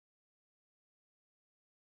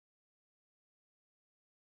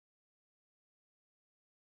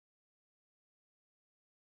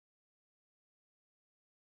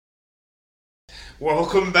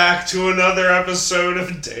Welcome back to another episode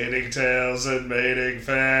of Dating Tales and Mating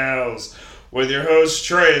Fails with your host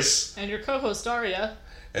Trace and your co-host Aria.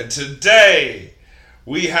 And today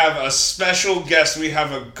we have a special guest. We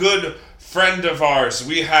have a good friend of ours.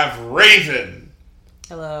 We have Raven.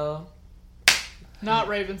 Hello. Not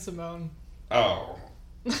Raven Simone. Oh.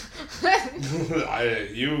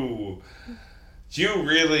 You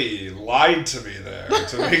really lied to me there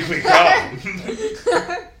to make me come.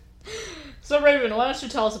 So Raven, why don't you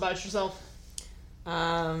tell us about yourself?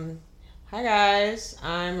 Hi guys,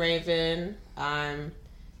 I'm Raven. I'm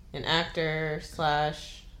an actor /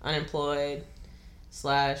 unemployed /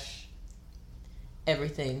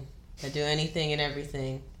 everything. I do anything and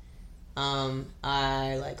everything.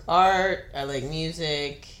 I like art, I like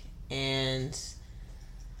music, and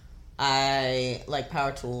I like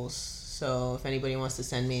power tools. So if anybody wants to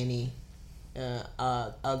send me any,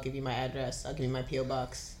 I'll give you my address. I'll give you my P.O.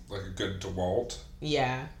 box. Like a good DeWalt?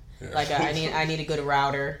 Yeah. Like I need a good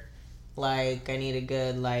router. Like I need a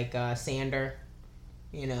good sander.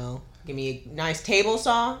 You know, give me a nice table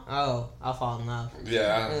saw. Oh, I'll fall in love.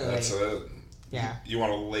 Yeah, that's it. Yeah. You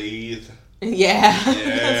want a lathe? Yeah.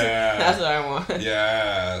 Yeah. That's what I want.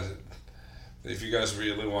 Yeah. If you guys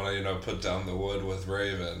really want to, put down the wood with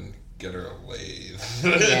Raven, get her a lathe.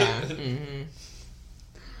 Yeah. Mm-hmm.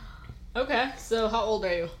 Okay, so how old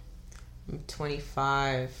are you? I'm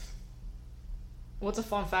 25. What's a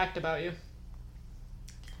fun fact about you?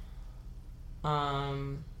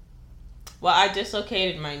 Well, I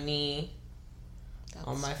dislocated my knee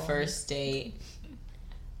on my first date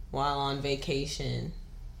while on vacation.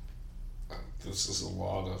 This is a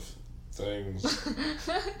lot of things.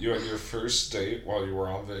 You had your first date while you were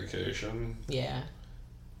on vacation? Yeah.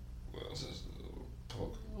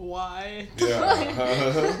 Why?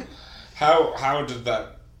 Yeah. How did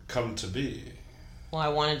that come to be? Well, I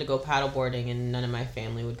wanted to go paddleboarding and none of my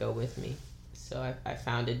family would go with me. So I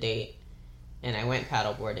found a date and I went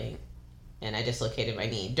paddleboarding and I dislocated my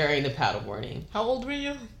knee during the paddleboarding. How old were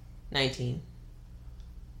you? 19.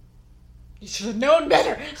 You should have known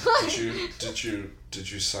better. Did you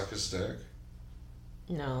suck his dick?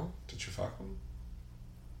 No. Did you fuck him?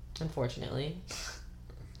 Unfortunately.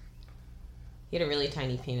 He had a really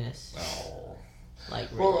tiny penis. Oh.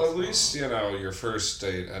 Really at least, your first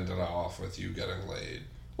date ended off with you getting laid.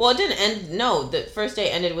 Well, it didn't end. No, the first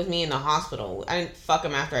date ended with me in the hospital. I didn't fuck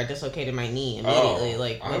him after I dislocated my knee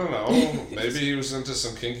immediately. I don't know. Maybe he was into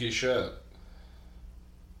some kinky shit.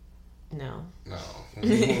 No. No.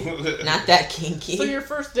 Not that kinky. So your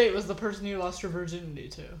first date was the person you lost your virginity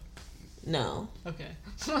to? No. Okay.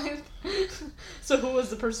 So who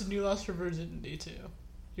was the person you lost your virginity to?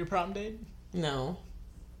 Your prom date? No.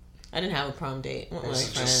 I didn't have a prom date. I went with Was my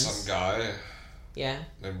it friends. just some guy? Yeah.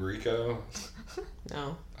 Named Rico?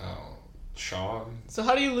 No. Oh. Sean? So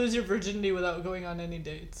how do you lose your virginity without going on any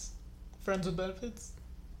dates? Friends with benefits?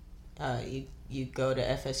 You go to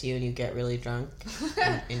FSU and you get really drunk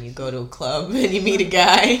and you go to a club and you meet a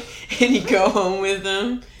guy and you go home with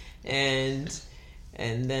him and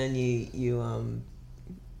then you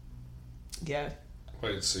yeah.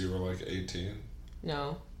 Wait, so you were like 18?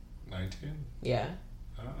 No. 19? Yeah.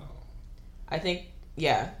 Oh. I think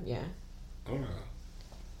yeah. Okay.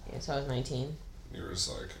 Yeah, so I was 19. You were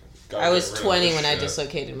just like... I was 20 when I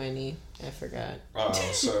dislocated my knee. I forgot. Oh,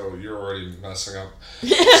 so you're already messing up. So,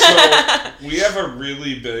 we have a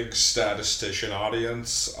really big statistician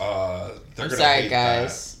audience. I'm sorry,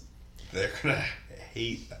 guys. They're going to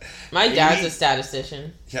hate that. My dad's a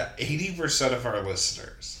statistician. Yeah, 80% of our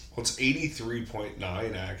listeners. Well, it's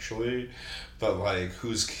 83.9 actually. But,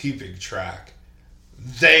 who's keeping track?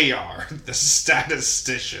 They are the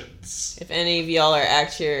statisticians. If any of y'all are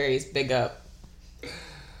actuaries, big up.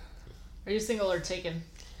 Are you single or taken?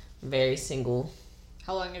 Very single.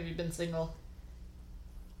 How long have you been single?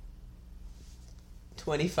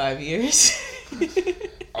 25 years.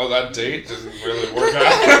 Oh, that date didn't really work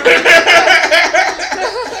out.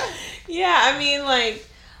 Yeah, I mean,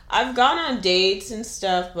 I've gone on dates and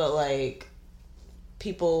stuff, but,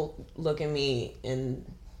 people look at me and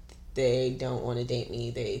they don't want to date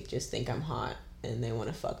me. They just think I'm hot and they want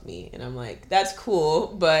to fuck me. And I'm like, that's cool,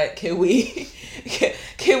 but can we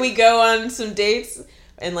go on some dates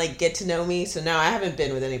and, get to know me? So now I haven't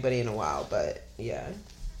been with anybody in a while, but, yeah.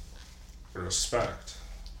 Respect.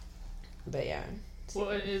 But, yeah.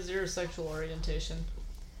 What is your sexual orientation?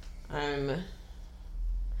 That's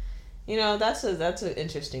an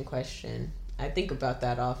interesting question. I think about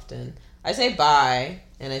that often. I say bi,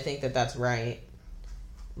 and I think that that's right.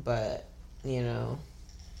 But, I don't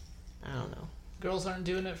know. Girls aren't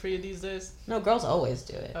doing it for you these days? No, girls always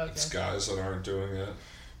do it. Okay. It's guys that aren't doing it.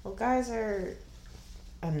 Well, guys are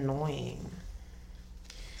annoying.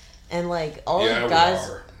 And like all Yeah, the guys.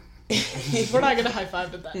 We're not gonna high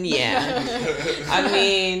five at that. Yeah. I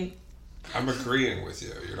mean, I'm agreeing with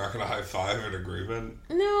you. You're not going to high five an agreement?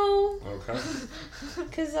 no. Okay.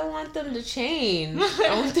 Because I want them to change.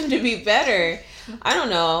 I want them to be better. I don't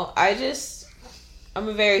know. I'm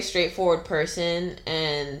a very straightforward person,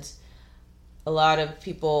 and a lot of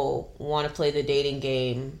people want to play the dating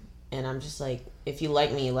game, and I'm just like, if you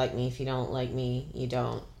like me, you like me. If you don't like me, you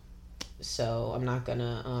don't. So I'm not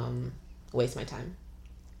gonna waste my time.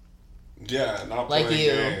 Yeah, not Like playing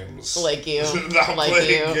you. games. Like you. Not Like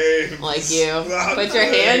playing you. games. Like you. Not Put your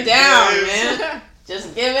playing hand down, games. man.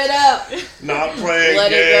 Just give it up. Not playing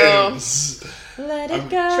Let it games. Let it I'm-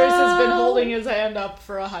 go. Trace has been holding his hand up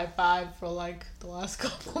for a high five for like the last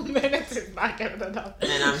couple minutes. He's not giving it up.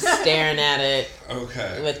 And I'm staring at it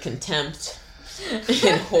Okay. with contempt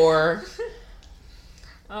and horror.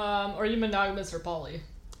 Are you monogamous or poly?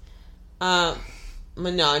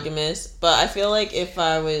 Monogamous, but I feel like if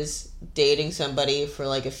I was dating somebody for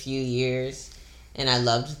like a few years and I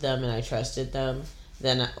loved them and I trusted them,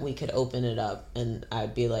 then we could open it up, and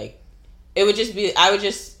I'd be like,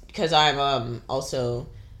 because I'm also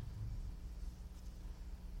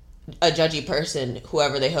a judgy person,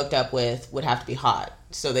 whoever they hooked up with would have to be hot,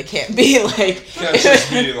 so they can't be like Can't just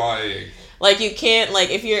be like... like you can't like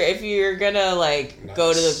if you're gonna like Nice.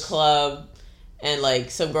 go to the club and like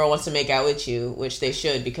some girl wants to make out with you, which they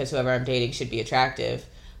should, because whoever I'm dating should be attractive,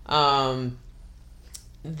 then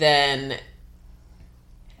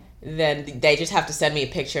they just have to send me a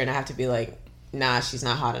picture and I have to be like, nah, she's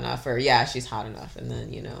not hot enough, or yeah, she's hot enough, and then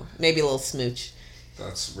maybe a little smooch.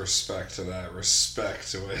 That's respect to that.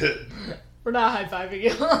 Respect to it. We're not high fiving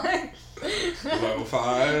you. Low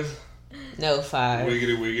five. No five.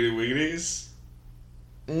 Wiggity wiggity wiggities.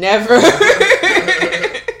 Never.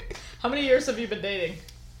 How many years have you been dating?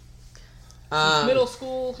 Since middle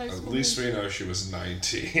school, high At school? least we know she was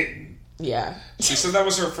 19. Yeah. She said that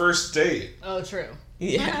was her first date. Oh, true.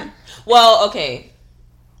 Yeah. Well, okay.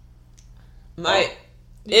 It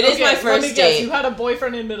is my Let first me guess. date. You had a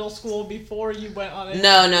boyfriend in middle school before you went on it?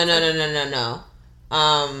 No.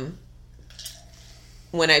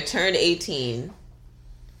 When I turned 18,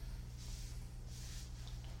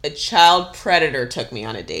 a child predator took me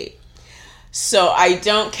on a date. So I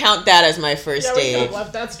don't count that as my first Yeah, we could date. have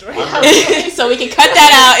left that story. So we can cut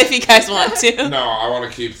that out if you guys want to. No, I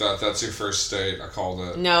want to keep that. That's your first date. I called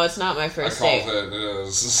it. No, it's not my first date. I called it. It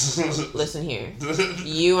is. Listen here.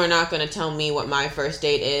 You are not going to tell me what my first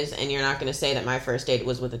date is, and you're not going to say that my first date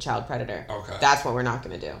was with a child predator. Okay. That's what we're not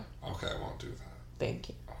going to do. Okay, I won't do that. Thank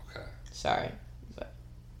you. Okay. Sorry. But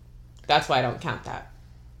that's why I don't count that.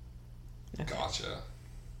 Okay. Gotcha.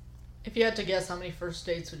 If you had to guess, how many first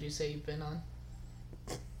dates would you say you've been on?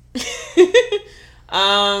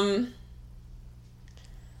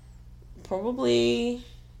 Probably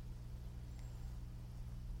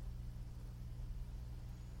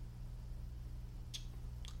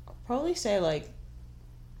I'll probably say like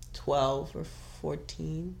 12 or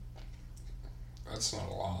 14. That's not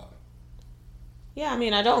a lot. Yeah, I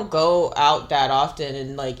mean, I don't go out that often,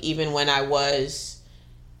 and like even when I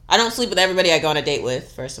don't sleep with everybody I go on a date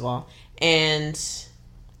with, first of all. And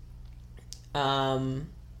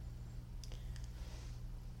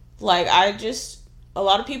like a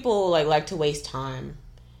lot of people like to waste time,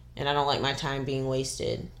 and I don't like my time being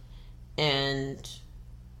wasted. And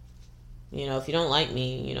if you don't like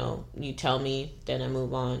me, you tell me, then I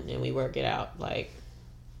move on and we work it out. Like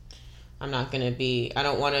I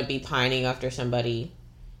don't want to be pining after somebody,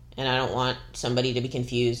 and I don't want somebody to be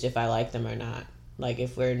confused if I like them or not. Like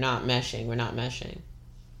if we're not meshing, we're not meshing.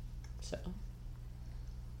 So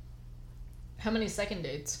How many second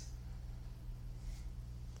dates?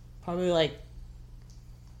 probably like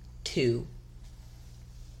 2.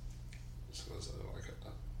 So that's like it.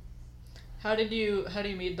 How do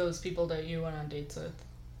you meet those people that you went on dates with?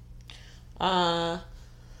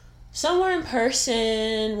 Somewhere in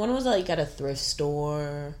person. One was like at a thrift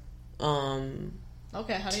store.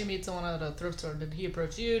 Okay, how do you meet someone at a thrift store? Did he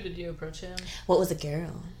approach you? Did you approach him? What was a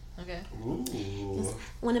girl? Okay. Ooh.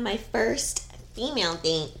 One of my first female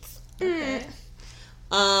dates. Okay.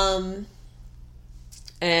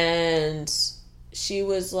 And she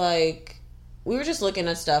was like, we were just looking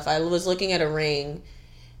at stuff. I was looking at a ring,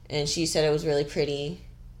 and she said it was really pretty,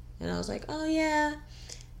 and I was like, oh yeah.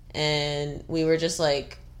 And we were just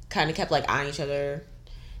like kind of kept like eyeing each other,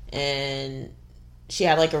 and she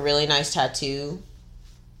had like a really nice tattoo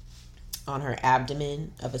on her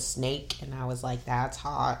abdomen of a snake, and I was like, that's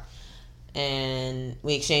hot. And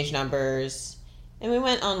we exchanged numbers, and we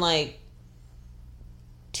went on like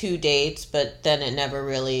 2 dates, but then it never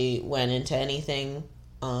really went into anything.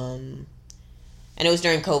 And it was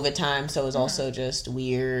during COVID time, so it was also just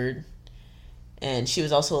weird. And she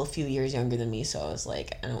was also a few years younger than me, so I was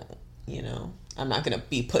like, I don't, I'm not going to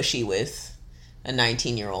be pushy with a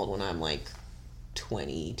 19-year-old when I'm like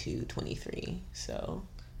 22, 23, so...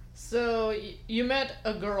 So, you met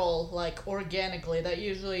a girl, like, organically. That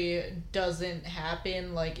usually doesn't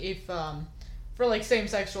happen. Like, if, for, like,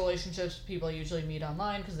 same-sex relationships, people usually meet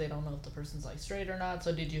online because they don't know if the person's, like, straight or not.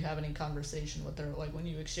 So, did you have any conversation with her, like, when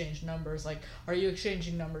you exchanged numbers? Like, are you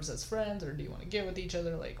exchanging numbers as friends, or do you want to get with each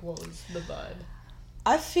other? Like, what was the vibe?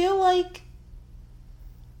 I feel like,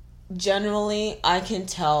 generally, I can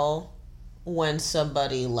tell when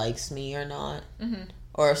somebody likes me or not. Mm-hmm.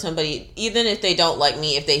 Or if somebody, even if they don't like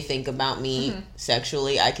me, if they think about me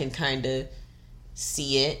sexually, I can kind of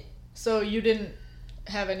see it. So you didn't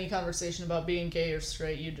have any conversation about being gay or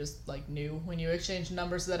straight? You just, like, knew when you exchanged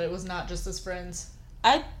numbers that it was not just as friends?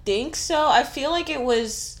 I think so. I feel like it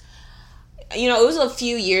was, it was a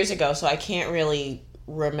few years ago, so I can't really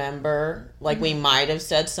remember. Like, we might have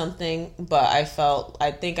said something, but I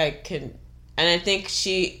think I could, and I think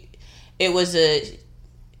she was a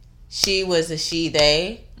she,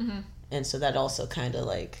 they. Mm-hmm. And so that also kind of,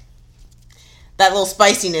 like, that little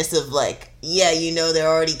spiciness of, like, yeah, they're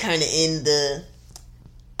already kind of in the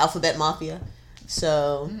alphabet mafia.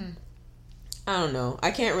 So, I don't know.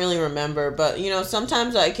 I can't really remember, but,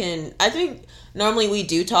 sometimes I think normally we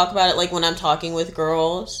do talk about it, like, when I'm talking with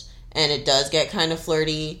girls, and it does get kind of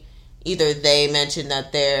flirty. Either they mention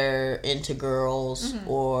that they're into girls,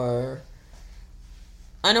 or...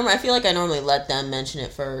 I feel like I normally let them mention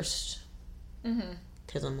it first.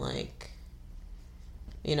 Because I'm like,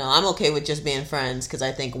 I'm okay with just being friends because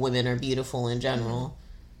I think women are beautiful in general.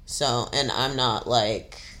 So, and I'm not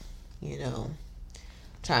like,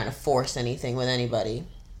 trying to force anything with anybody.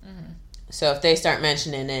 So if they start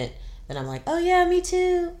mentioning it, then I'm like, oh yeah, me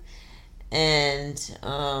too. And,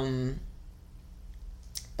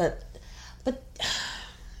 but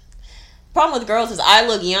problem with girls is I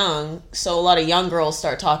look young, so a lot of young girls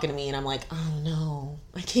start talking to me, and I'm like, oh no,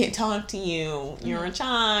 I can't talk to you. You're a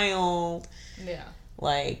child. Yeah.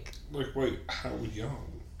 Wait, how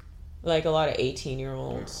young? Like a lot of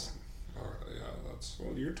 18-year-olds.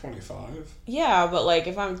 Yeah, you're 25. Yeah, but like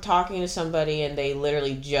if I'm talking to somebody and they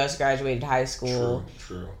literally just graduated high school.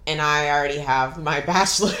 True. And I already have my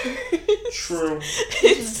bachelor's. True.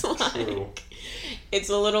 It's like, it's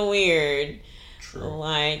a little weird. True.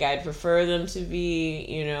 Like, I'd prefer them to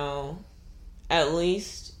be, at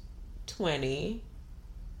least 20,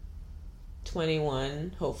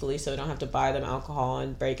 21, hopefully, so I don't have to buy them alcohol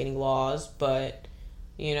and break any laws. But,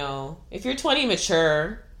 if you're 20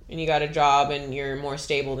 mature and you got a job and you're more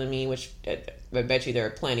stable than me, which I bet you there are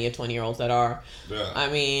plenty of 20-year-olds that are. Yeah. I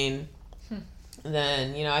mean,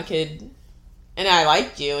 then, I could... And I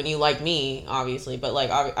liked you and you like me, obviously, but, like,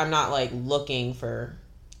 I'm not, like, looking for...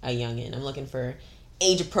 a youngin'. I'm looking for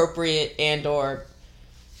age-appropriate and or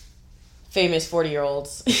famous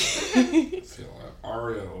 40-year-olds. I feel like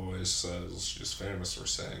Aria always says, she's famous for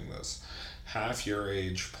saying this, half your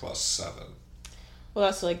age plus 7. Well,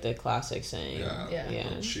 that's like the classic saying.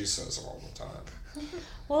 Yeah. She says it all the time.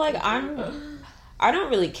 Well, like, I don't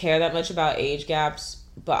really care that much about age gaps,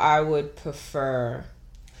 but I would prefer,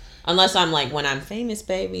 unless I'm like, when I'm famous,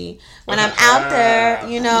 baby, when I'm out there,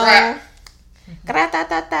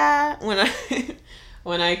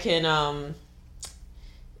 when I can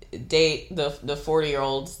date the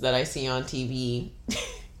 40-year-olds that I see on TV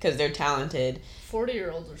because they're talented.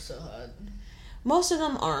 40-year-olds are so hot. Most of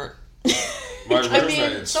them aren't. I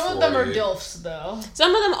mean, some of them are DILFs though.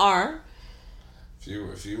 Some of them are.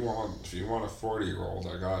 If you want a 40-year-old,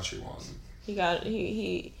 I got you one.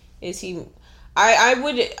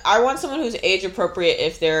 I want someone who's age appropriate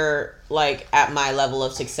if they're like at my level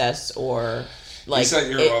of success or like. He's at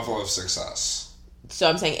your level of success. So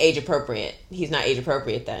I'm saying age appropriate. He's not age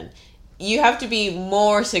appropriate then. You have to be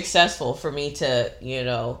more successful for me to,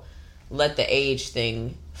 let the age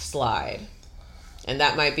thing slide. And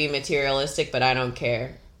that might be materialistic, but I don't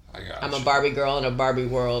care. I'm a Barbie girl in a Barbie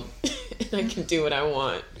world. And I can do what I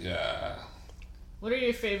want. Yeah. What are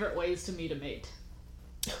your favorite ways to meet a mate?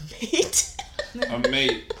 A mate? A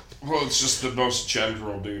mate. Well, it's just the most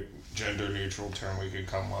gender-neutral term we could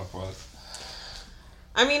come up with.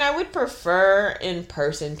 I mean, I would prefer in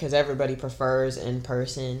person because everybody prefers in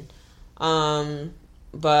person. But,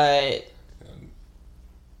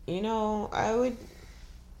 I would...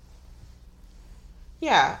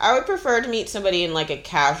 Yeah, I would prefer to meet somebody in, like, a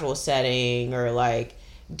casual setting or, like,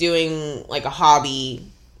 doing, like, a hobby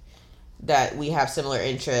that we have similar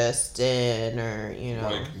interests in, or, you know.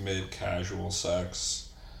 Like mid-casual sex.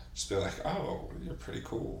 Just be like, oh, you're pretty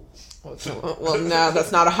cool. Well, no,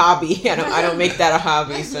 that's not a hobby. I don't make that a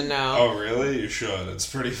hobby, so no. Oh, really? You should. It's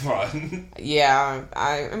pretty fun. Yeah,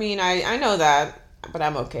 I mean, I know that, but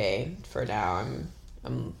I'm okay for now. I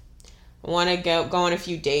want to go on a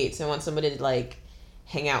few dates. I want somebody to, like,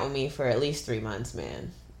 hang out with me for at least 3 months,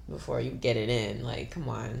 man, before you get it in. Like, come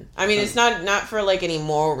on. I mean, it's not for, like, any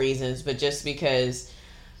moral reasons, but just because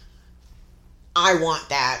I want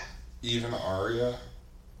that. Even Aria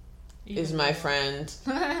is my friend.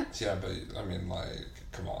 Yeah, but, I mean, like,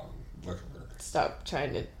 come on. Look at her. Stop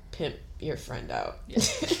trying to pimp your friend out. Yeah.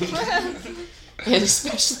 And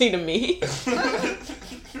especially to me.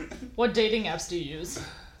 What dating apps do you use?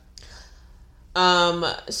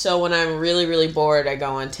 So when I'm really, really bored, I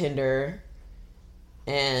go on Tinder,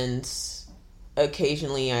 and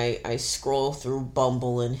occasionally I scroll through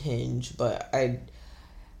Bumble and Hinge, but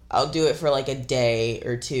I'll do it for like a day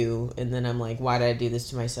or two, and then I'm like, why did I do this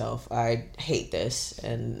to myself? I hate this,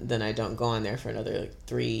 and then I don't go on there for another like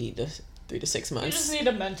 3 to 6 months. You just need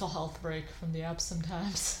a mental health break from the app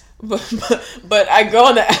sometimes. But I go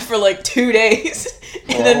on the app for like 2 days,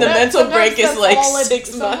 and then the mental break is like 6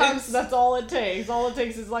 months. Sometimes that's all it takes. All it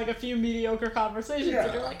takes is like a few mediocre conversations,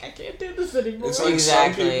 and you're like, I can't do this anymore. It's like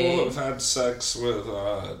exactly. Some people have had sex with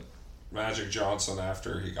Magic Johnson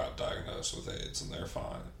after he got diagnosed with AIDS, and they're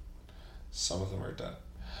fine. Some of them are dead.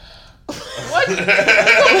 What?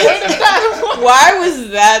 Why was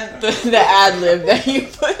that the ad-lib that you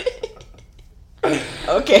put in?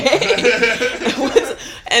 Okay.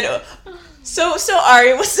 So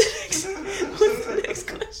Ari, what's the next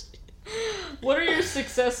question? What are your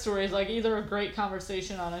success stories? Like either a great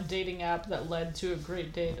conversation on a dating app that led to a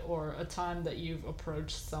great date, or a time that you've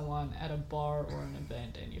approached someone at a bar or an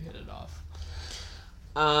event and you hit it off.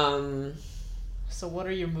 So what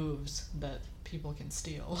are your moves that people can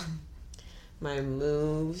steal? My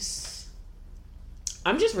moves.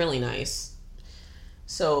 I'm just really nice.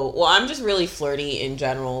 So, I'm just really flirty in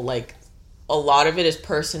general. Like, a lot of it is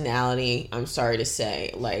personality, I'm sorry to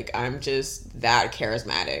say. Like, I'm just that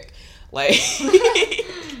charismatic. Like,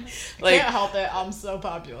 can't help it. I'm so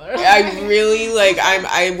popular. I really, like,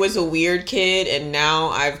 I was a weird kid, and now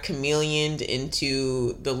I've chameleoned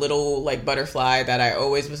into the little, like, butterfly that I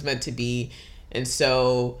always was meant to be. And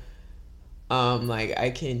so, like, I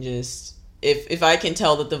can just, if I can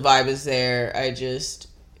tell that the vibe is there, I just...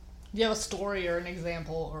 You have a story or an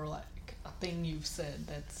example or, like, a thing you've said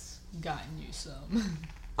that's gotten you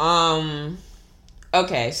some?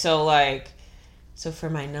 Okay, so, like, for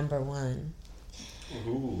my number one,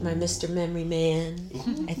 ooh, my Mr. Memory Man,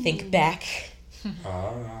 ooh, I think back.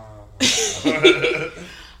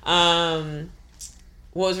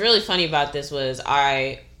 What was really funny about this was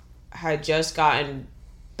I had just gotten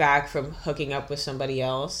back from hooking up with somebody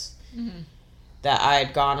else, mm-hmm, that I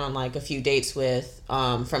had gone on like a few dates with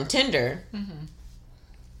from Tinder, mm-hmm,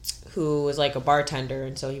 who was like a bartender,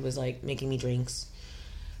 and so he was like making me drinks,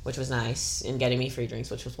 which was nice, and getting me free drinks,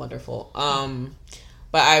 which was wonderful.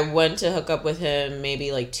 But I went to hook up with him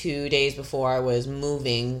maybe like 2 days before I was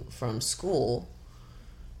moving from school,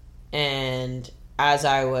 and as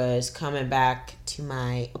I was coming back to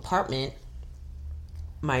my apartment,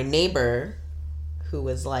 my neighbor, who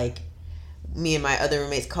was like, me and my other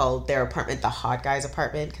roommates called their apartment the hot guys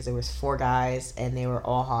apartment because there was 4 guys and they were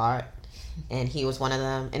all hot, and he was one of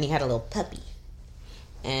them, and he had a little puppy,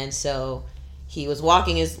 and so he was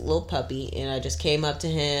walking his little puppy, and I just came up to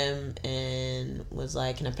him and was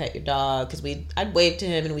like, can I pet your dog? Because I'd waved to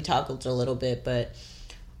him and we talked a little bit, but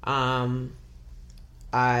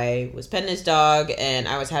I was petting his dog, and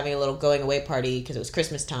I was having a little going away party because it was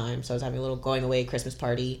Christmas time, so I was having a little going away Christmas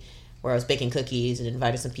party where I was baking cookies and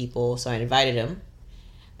invited some people. So I invited him,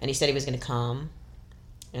 and he said he was going to come,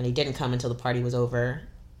 and he didn't come until the party was over,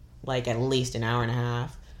 like at least an hour and a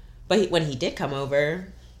half. But when he did come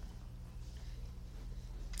over,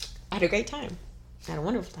 I had a great time. I had a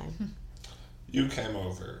wonderful time. You came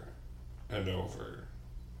over and over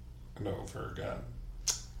and over again.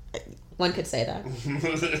 One could say that.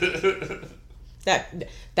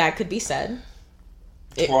 that could be said.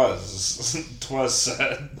 Twas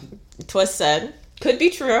said. Twas said. Could be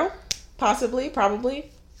true. Possibly.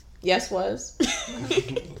 Probably. Yes, was.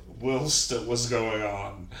 Whilst it was going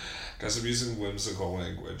on. Guys, I'm using whimsical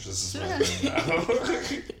language. This is my thing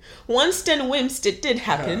now. Once and whimst it did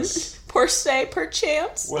happen. Yes. Per se,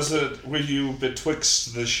 perchance. Were you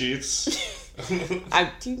betwixt the sheets?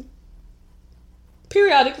 I do.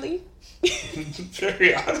 Periodically.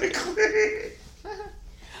 Periodically?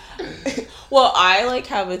 Well, I like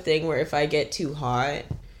have a thing where if I get too hot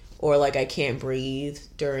or like I can't breathe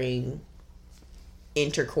during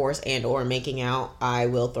intercourse and or making out, I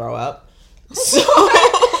will throw up. So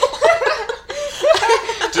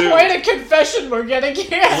Dude, quite a confession we're getting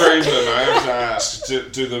here. Raven, I have to ask,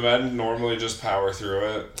 do the men normally just power through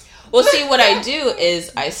it? well, see, what I do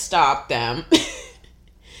is I stop them.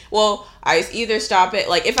 Well, I either stop it,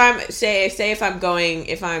 like if I'm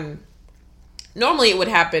normally it would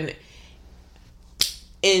happen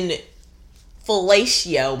in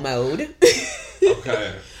fellatio mode.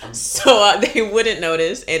 Okay. So they wouldn't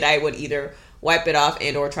notice, and I would either wipe it off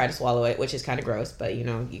and or try to swallow it, which is kind of gross, but you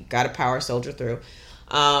know, you gotta power soldier through.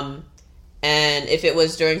 And if it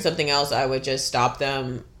was during something else, I would just stop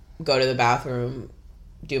them, go to the bathroom,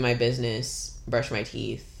 do my business, brush my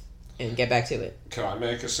teeth, and get back to it. Can I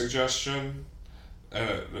make a suggestion? And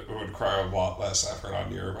it would require a lot less effort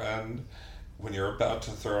on your end. When you're about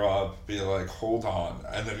to throw up, be like, hold on.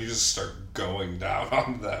 And then you just start going down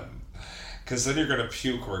on them. Because then you're going to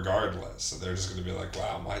puke regardless. So they're just going to be like,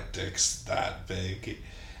 wow, my dick's that big.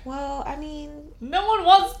 Well, I mean, No one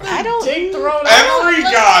wants their dick thrown Every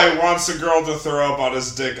out. guy wants a girl to throw up on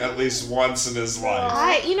his dick at least once in his life.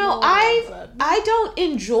 I don't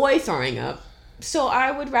enjoy throwing up, so I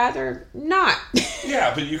would rather not.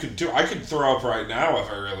 Yeah, but I could throw up right now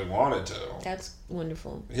if I really wanted to. That's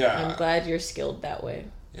wonderful. Yeah. I'm glad you're skilled that way.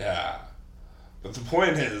 Yeah. But the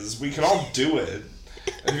point is, we can all do it.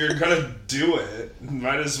 If you're gonna do it,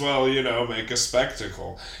 might as well, make a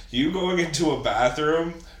spectacle. You going into a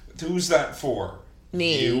bathroom, who's that for?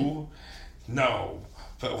 Me. You? No.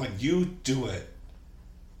 But when you do it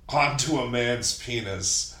onto a man's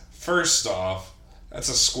penis, first off, that's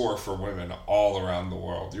a score for women all around the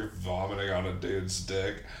world. You're vomiting on a dude's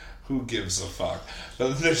dick. Who gives a fuck?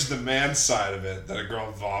 But then there's the man side of it, that a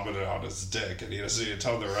girl vomited on his dick, and he doesn't even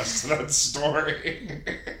tell the rest of that story.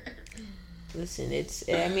 Listen, it's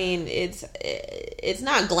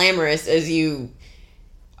not glamorous as you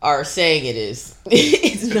are saying it is.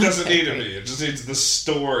 It doesn't need to be. It just needs, the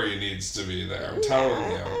story needs to be there. I'm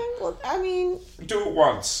telling you. Well, I mean, Do it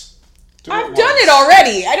once. I've done it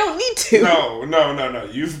already. I don't need to. No.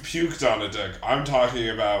 You've puked on a dick. I'm talking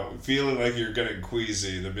about feeling like you're getting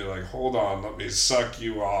queasy. To be like, hold on, let me suck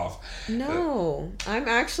you off. No, I'm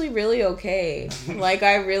actually really okay. Like,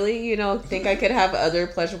 I really, think I could have other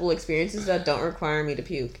pleasurable experiences that don't require me to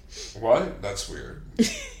puke. What? That's weird.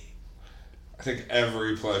 I think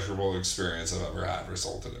every pleasurable experience I've ever had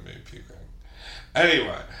resulted in me puking.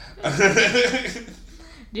 Anyway.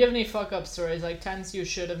 Do you have any fuck up stories? Like times you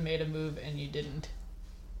should have made a move and you didn't?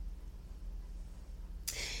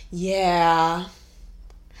 Yeah.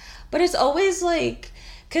 But it's always like,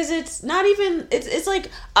 because it's not even, it's like,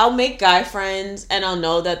 I'll make guy friends and I'll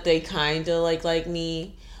know that they kind of like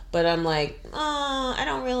me. But I'm like, I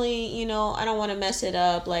don't really, I don't want to mess it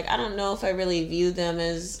up. Like, I don't know if I really view them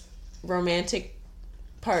as romantic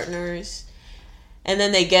partners. And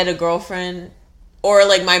then they get a girlfriend. Or,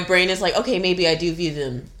 like, my brain is like, okay, maybe I do view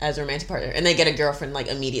them as a romantic partner. And they get a girlfriend, like,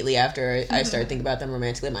 immediately after I start thinking about them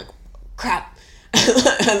romantically. I'm like, crap.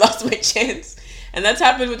 I lost my chance. And that's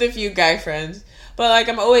happened with a few guy friends. But, like,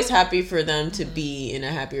 I'm always happy for them to be in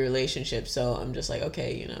a happy relationship. So I'm just like,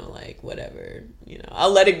 okay, like, whatever.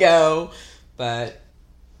 I'll let it go. But,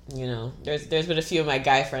 there's been a few of my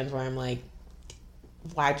guy friends where I'm like,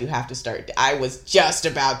 why'd you have to start? I was just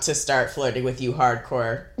about to start flirting with you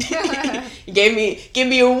hardcore. Give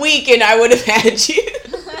me a week and I would have had you.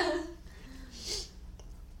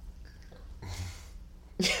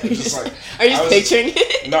 Are you just picturing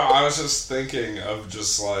it? No, I was just thinking of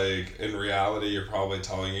just like, in reality, you're probably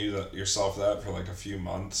telling yourself that for like a few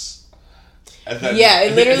months. And then, yeah,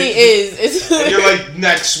 it literally is. And you're like,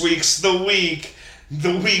 next week's the week.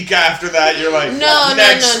 The week after that, you're like, no. week.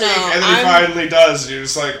 And then he finally does. And you're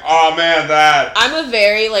just like, oh man, that. I'm a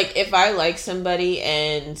very, like, if I like somebody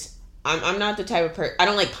and I'm not the type of person, I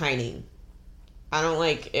don't like pining. I don't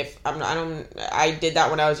like, I did that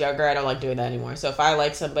when I was younger. I don't like doing that anymore. So if I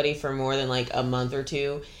like somebody for more than like a month or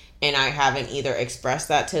two and I haven't either expressed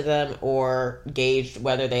that to them or gauged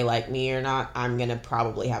whether they like me or not, I'm going to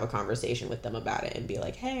probably have a conversation with them about it and be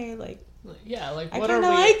like, hey, like, yeah, like, I what kind are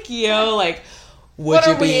of we? like you, like, would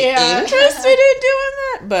you be interested in doing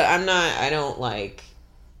that? But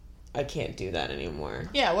I can't do that anymore.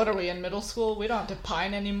 Yeah, what are we, in middle school? We don't have to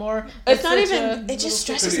pine anymore. It's not even, it just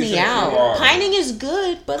stresses me out. Pining is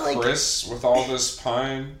good, but like... Chris, with all this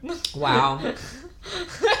pine? Wow.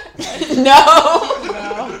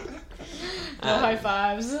 No. No high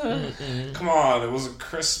fives. Come on, it was a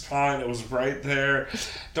Chris Pine. It was right there.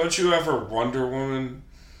 Don't you ever Wonder Woman?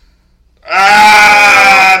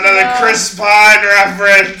 Another Chris Pine Line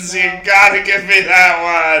reference. You gotta give me that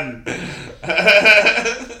one.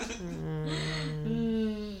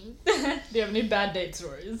 Do you have any bad date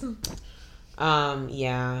stories?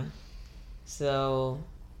 Yeah. So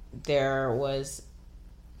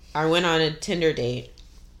I went on a Tinder date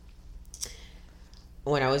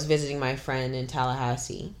when I was visiting my friend in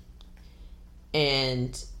Tallahassee,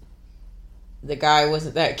 and the guy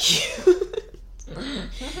wasn't that cute.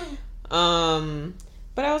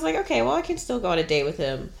 But I was like, okay, well, I can still go on a date with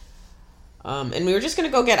him. And we were just gonna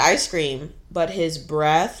go get ice cream, but his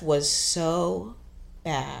breath was so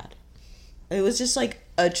bad. It was just like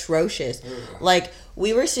atrocious. Like,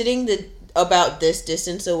 we were sitting about this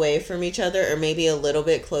distance away from each other, or maybe a little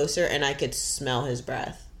bit closer, and I could smell his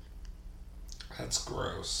breath. That's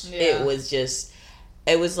gross. Yeah.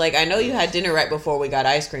 It was like, I know you had dinner right before we got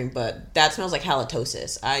ice cream, but that smells like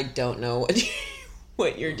halitosis. I don't know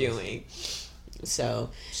what you're doing. So,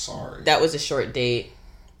 sorry. That was a short date.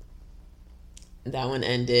 That one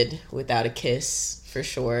ended without a kiss, for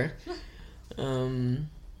sure.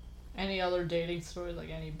 Any other dating stories, like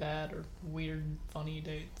any bad or weird, funny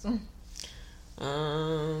dates?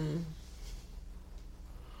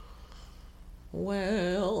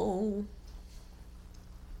 Well,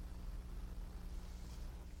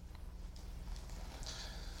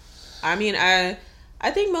 I mean, I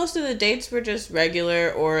think most of the dates were just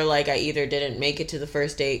regular, or like I either didn't make it to the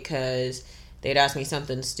first date because they'd ask me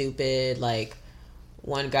something stupid. Like,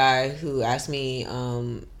 one guy who asked me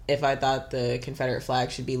if I thought the Confederate flag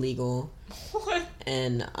should be legal. What?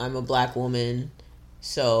 And I'm a black woman,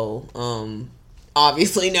 so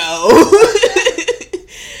obviously no.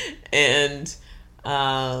 And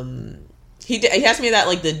he asked me that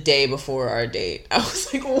like the day before our date. I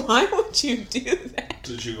was like, why would you do that?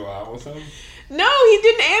 Did you go out with him? No, he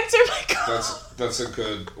didn't answer my call. That's a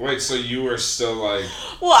good... Wait, so you were still like...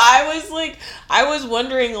 Well, I was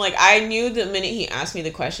wondering, like, I knew the minute he asked me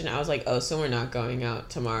the question, I was like, oh, so we're not going out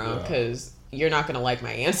tomorrow because you're not going to like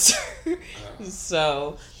my answer.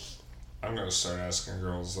 So... I'm going to start asking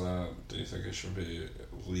girls that. Do you think it should be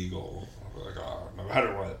legal? I'm like, oh, no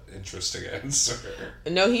matter what, interesting answer.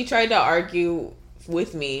 No, he tried to argue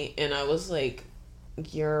with me, and I was like,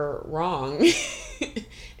 you're wrong.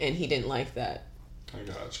 And he didn't like that. I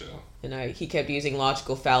gotcha. And he kept using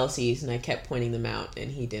logical fallacies, and I kept pointing them out, and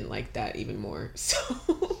he didn't like that even more. So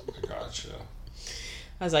I gotcha.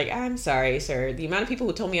 I was like, I'm sorry, sir. The amount of people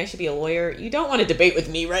who told me I should be a lawyer, you don't want to debate with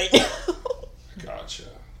me right now. Gotcha.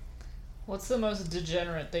 What's the most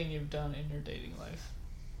degenerate thing you've done in your dating life?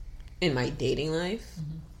 In my dating life?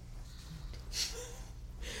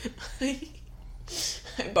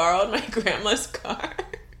 I borrowed my grandma's car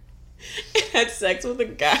and had sex with a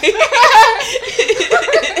guy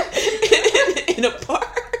in a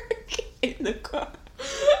park in the car.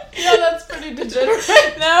 Yeah, that's pretty degenerate.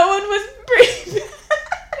 That one was pretty bad.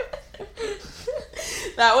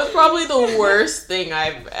 That was probably the worst thing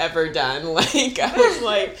I've ever done. Like, I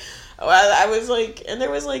was like, and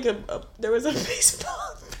there was like there was a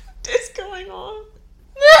baseball practice going on.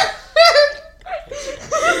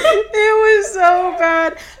 It was so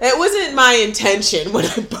bad. It wasn't my intention when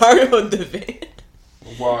I borrowed the van.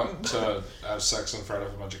 What, to have sex in front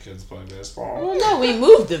of a bunch of kids playing baseball? Well, no, we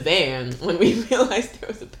moved the van when we realized there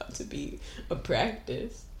was about to be a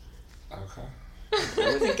practice. Okay.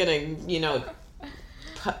 I wasn't gonna,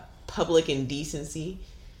 public indecency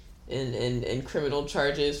and criminal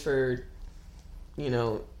charges for,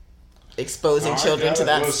 exposing children to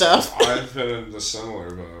that stuff. I've been in the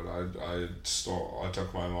similar boat. I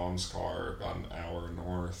took my mom's car about an hour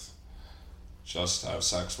north just to have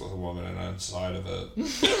sex with a woman and inside of it.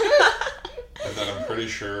 And then I'm pretty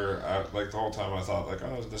sure, the whole time I thought, like,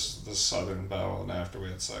 oh, this is the Southern Belle, and after we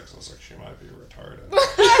had sex, I was like, she might be retarded.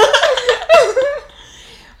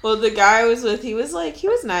 Well, the guy I was with, he was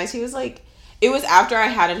nice. He was like, it was after I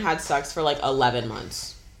hadn't had sex for, 11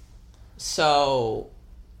 months. So...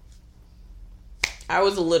 I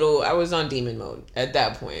was on demon mode at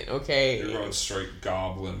that point, okay? You're going straight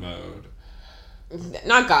goblin mode.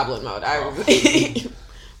 Not goblin mode.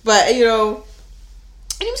 But, and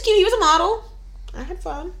he was cute. He was a model. I had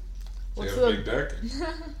fun. He had a big dick? It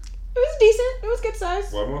was decent. It was good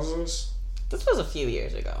size. When was this? This was a few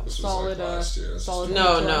years ago. This was last year.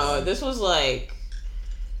 No. This was like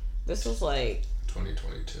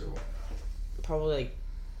 2022. Probably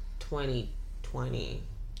 2020.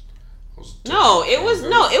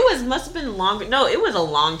 Must have been longer. No, it was a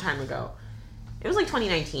long time ago. It was like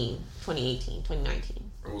 2019, 2018,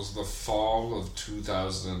 2019. It was the fall of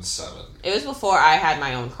 2007. It was before I had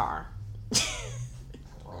my own car.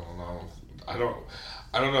 I don't know.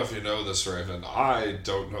 I don't know if you know this, Raven. I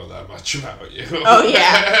don't know that much about you. Oh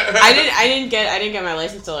yeah, I didn't get my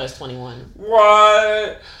license till I was 21.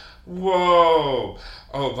 What? Whoa.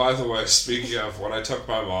 Oh, by the way, speaking of, when I took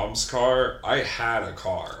my mom's car, I had a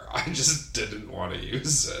car. I just didn't want to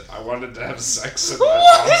use it. I wanted to have sex in my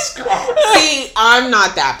mom's car. See, I'm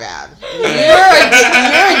not that bad. You're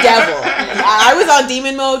a devil. I was on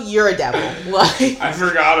demon mode. You're a devil. Like, I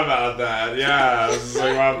forgot about that. Yeah, I was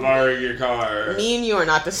like, I'm borrowing your car. me and you are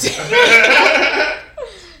not the same.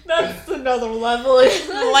 That's another level.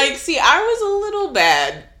 Like, see, I was a little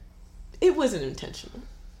bad. It wasn't intentional.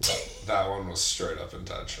 That one was straight up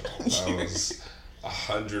intentional. That was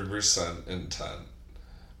 100% intent.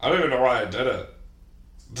 I don't even know why I did it.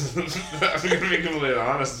 I'm gonna be completely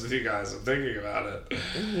honest with you guys. I'm thinking about it.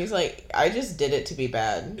 He's like, I just did it to be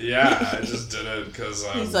bad. Yeah, I just did it because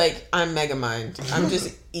he's like, I'm Megamind. I'm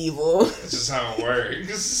just evil. It's just how it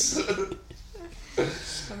works.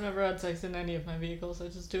 I've never had sex in any of my vehicles. I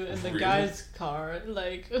just do it in the Really? guy's car.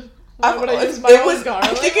 Like, why would I use my own car?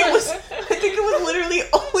 I think it was literally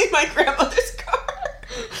only my grandmother's car.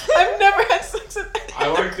 I've never had sex in any. I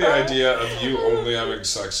like the idea of you only having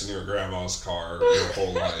sex in your grandma's car your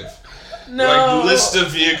whole life. No. Like, list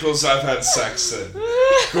of vehicles I've had sex in.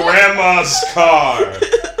 Grandma's car.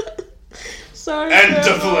 Sorry, End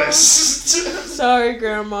Grandma. of list. Sorry,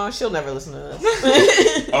 Grandma. She'll never listen to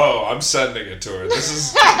this. Oh, I'm sending it to her. This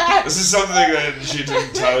is something that she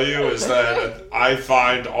didn't tell you, is that I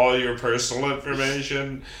find all your personal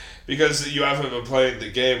information because you haven't been playing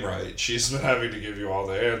the game right. She's been having to give you all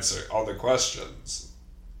the questions.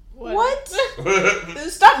 What?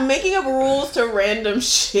 Stop making up rules to random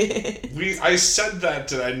shit. I said that,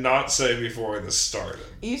 did I not say before this started?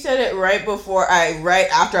 You said it right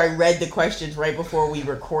after I read the questions, right before we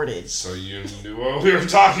recorded. So you knew what we were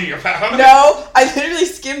talking about? No, I literally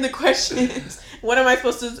skimmed the questions. What am I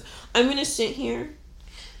supposed to... I'm going to sit here.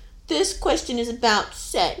 This question is about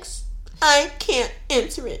sex. I can't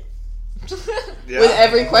answer it. Yeah. With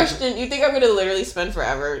every question, you think I'm gonna literally spend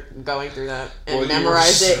forever going through that and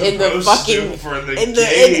memorize it in the fucking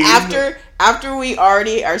after we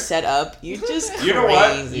already are set up? You just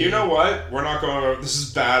crazy. You know what? We're not going over. This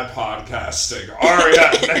is bad podcasting.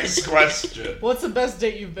 Aria, next question. What's the best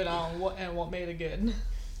date you've been on, and what made it good?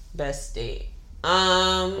 Best date.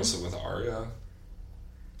 Was it with Aria?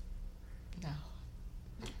 No.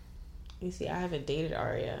 You see, I haven't dated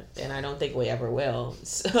Aria, and I don't think we ever will.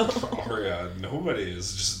 So Aria, nobody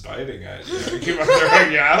is just biting at you. I keep on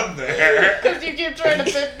throwing you out there. Because you keep trying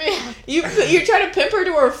to pimp me. You're trying to pimp her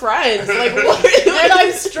to her friends. Like what? And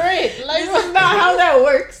I'm straight. Like, this is not how that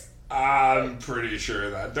works. I'm pretty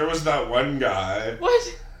sure that there was that one guy.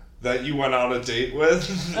 What? That you went on a date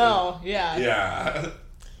with. Oh yeah. Yeah.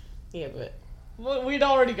 Yeah, but well, we'd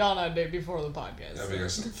already gone on a date before the podcast. Yeah,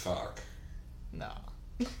 because fuck. No.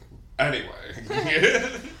 Anyway.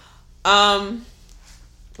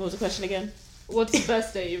 what was the question again? What's the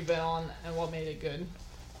best date you've been on, and what made it good?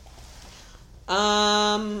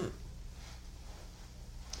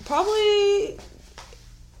 Probably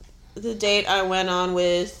the date I went on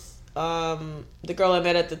with the girl I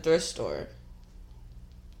met at the thrift store.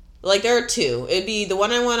 Like, there are two. It'd be the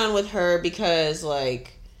one I went on with her because,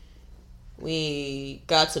 like, we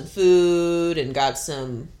got some food and got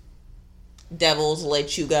some devil's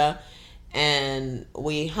lechuga, and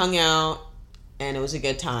we hung out, and it was a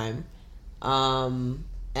good time.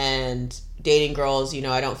 And dating girls, you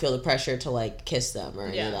know, I don't feel the pressure to, like, kiss them or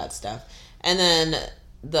any of that stuff. And then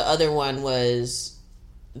the other one was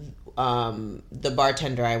the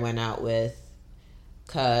bartender I went out with,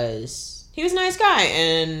 because he was a nice guy,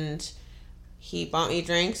 and he bought me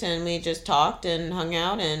drinks, and we just talked and hung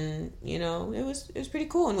out, and, you know, it was pretty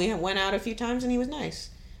cool. And we went out a few times, and he was nice.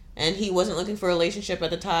 And he wasn't looking for a relationship at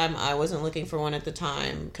the time. I wasn't looking for one at the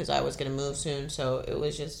time because I was going to move soon. So it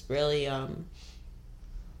was just really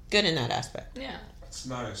good in that aspect. Yeah. That's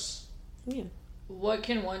nice. Yeah. What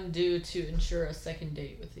can one do to ensure a second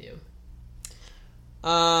date with you?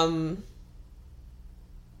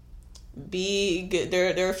 Be good.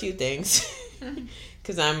 There are a few things.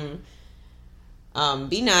 Because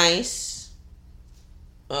be nice.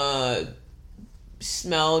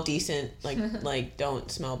 Smell decent, like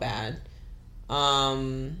don't smell bad,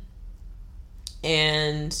 and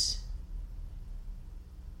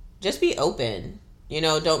just be open. You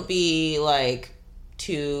know, don't be like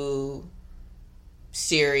too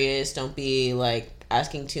serious. Don't be like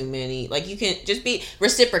asking too many. Like, you can just be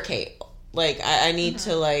reciprocate. Like, I need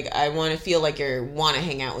to, like, I want to feel like you want to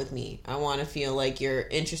hang out with me. I want to feel like you're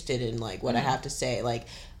interested in, like, what I have to say. Like,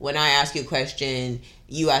 when I ask you a question,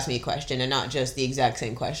 you ask me a question, and not just the exact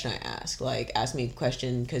same question I ask. Like, ask me a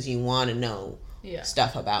question because you want to know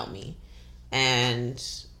stuff about me. And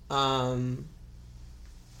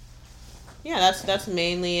that's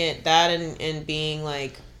mainly it. That and being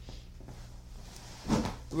like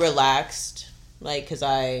relaxed, like, because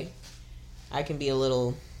I can be a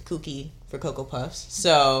little kooky for Cocoa Puffs.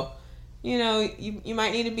 So, you know, you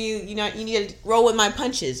might need to be, you need to roll with my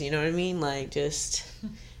punches, you know what I mean? Like, just,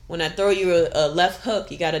 when I throw you a left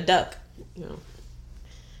hook, you gotta duck, you know.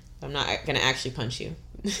 I'm not gonna actually punch you.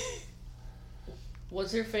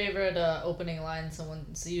 What's your favorite opening line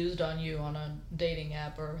someone's used on you on a dating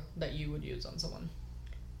app, or that you would use on someone?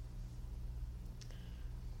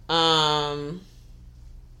 I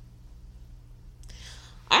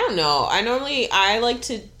don't know. I like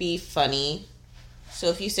to be funny. So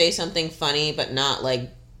if you say something funny but not like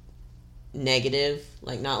negative,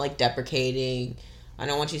 like not like deprecating, I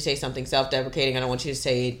don't want you to say something self-deprecating. I don't want you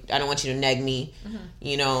to neg me. Mm-hmm.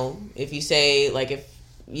 You know, if you say, like, if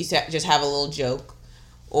you just have a little joke,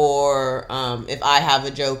 or if I have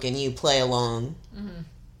a joke and you play along,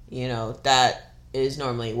 you know, that is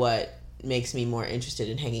normally what makes me more interested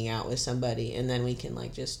in hanging out with somebody, and then we can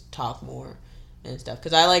like just talk more and stuff.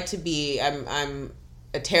 Because I like to be, I'm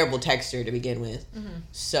a terrible texter to begin with,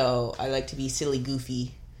 so I like to be silly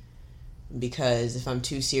goofy, because if I'm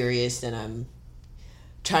too serious, then I'm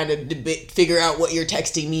trying to figure out what you're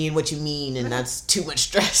texting me and what you mean, and that's too much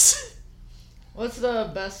stress. What's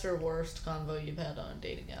the best or worst convo you've had on a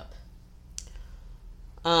dating app?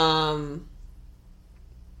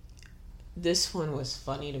 This one was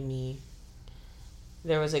funny to me.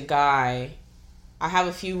 There was a guy. I have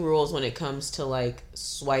a few rules when it comes to like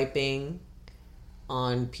swiping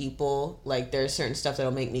on people. Like, there's certain stuff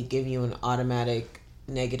that'll make me give you an automatic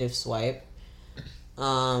negative swipe.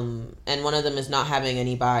 And one of them is not having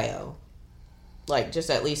any bio. Like, just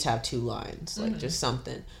at least have 2 lines. Like, just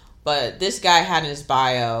something. But this guy had in his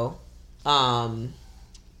bio,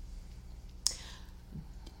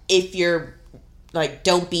 if you're, like,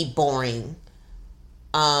 don't be boring.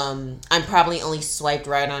 I'm probably only swiped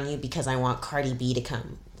right on you because I want Cardi B to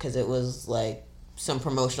come. Because it was, like, some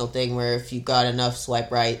promotional thing where if you got enough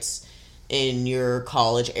swipe rights in your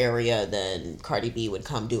college area, then Cardi B would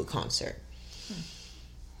come do a concert.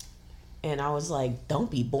 And I was like,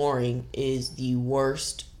 don't be boring is the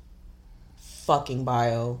worst fucking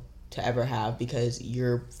bio to ever have, because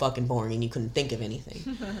you're fucking boring and you couldn't think of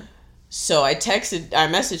anything. So I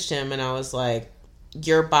messaged him and I was like,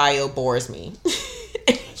 your bio bores me.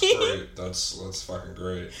 That's great. That's fucking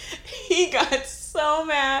great. He got so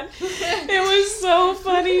mad. It was so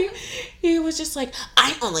funny. He was just like,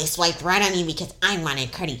 I only swiped right on you because I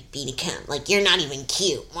wanted Cardi B to come. Like, you're not even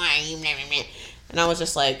cute. Why are you... And I was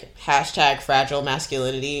just like, #fragile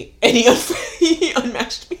masculinity. And he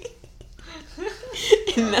unmatched me.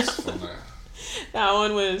 And that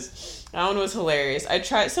one was hilarious. I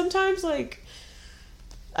try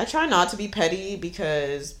not to be petty,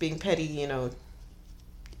 because being petty, you know,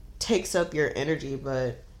 takes up your energy,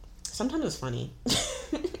 but sometimes it's funny.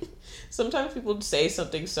 Sometimes people say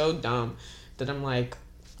something so dumb that I'm like,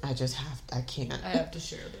 I can't. I have to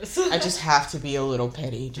share this. I just have to be a little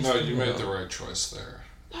petty. No, you made the right choice there.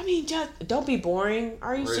 I mean, just don't be boring.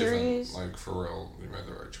 Are you serious? Like, for real, you made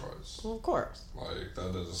the right choice. Well, of course. Like,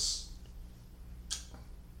 that is...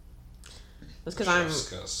 That's because I'm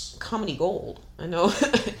comedy gold. I know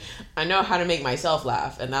how to make myself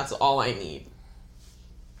laugh, and that's all I need.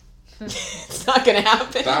 It's not gonna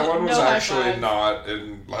happen. That one was actually not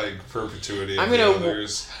in like perpetuity. I'm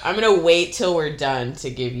gonna wait till we're done to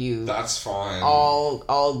give you. That's fine.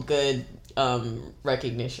 All good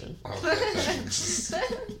recognition. Okay, thanks.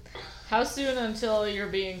 How soon until you're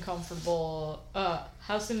comfortable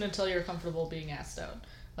being asked out?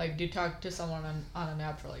 Like, do you talk to someone on an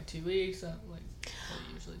app for like 2 weeks? Like, what do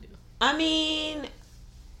you usually do? I mean,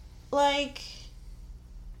 like,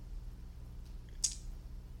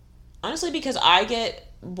 honestly, because I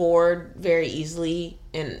get bored very easily,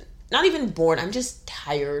 and not even bored, I'm just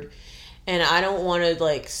tired, and I don't want to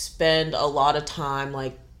like spend a lot of time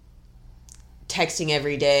like texting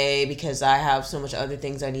every day, because I have so much other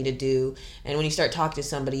things I need to do. And when you start talking to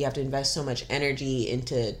somebody, you have to invest so much energy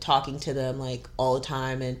into talking to them like all the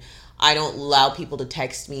time, and I don't allow people to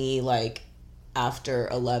text me like after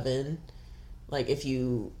 11. Like, if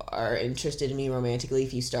you are interested in me romantically,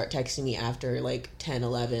 if you start texting me after like 10,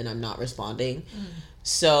 11, I'm not responding.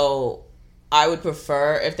 So I would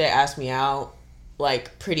prefer if they ask me out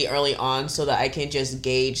like pretty early on, so that I can just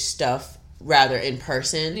gauge stuff rather in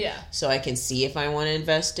person. Yeah. So I can see if I want to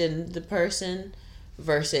invest in the person,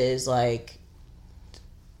 versus like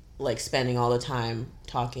like spending all the time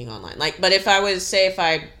talking online. Like, but if I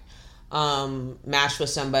matched with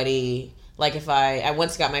somebody, like if I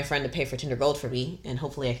once got my friend to pay for Tinder Gold for me, and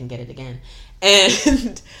hopefully I can get it again.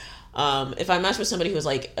 And if I matched with somebody who was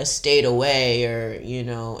like a state away or, you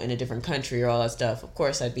know, in a different country or all that stuff, of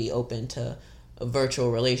course I'd be open to a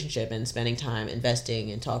virtual relationship and spending time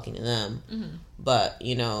investing and talking to them. Mm-hmm. But,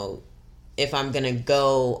 you know, if I'm going to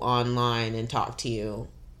go online and talk to you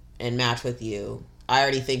and match with you, I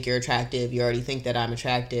already think you're attractive. You already think that I'm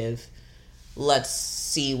attractive. Let's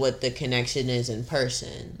see what the connection is in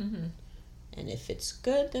person. Mm-hmm. And if it's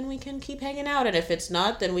good, then we can keep hanging out. And if it's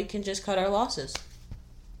not, then we can just cut our losses.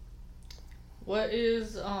 What's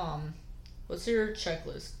your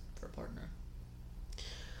checklist for a partner?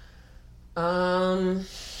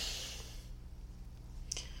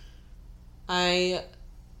 I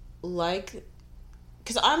like,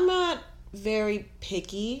 because I'm not very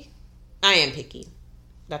picky. I am picky.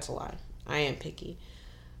 That's a lie. I am picky.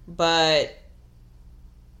 But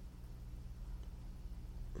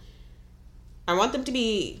I want them to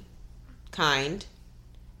be kind.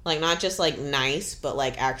 Like, not just, like, nice, but,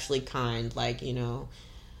 like, actually kind. Like, you know,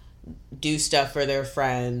 do stuff for their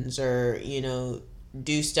friends or, you know,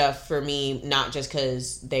 do stuff for me, not just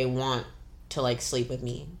because they want to, like, sleep with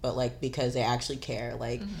me, but, like, because they actually care.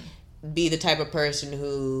 Like, be the type of person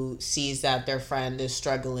who sees that their friend is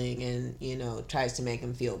struggling and, you know, tries to make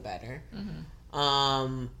them feel better.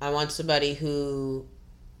 Mm-hmm. I want somebody who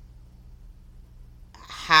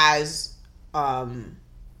has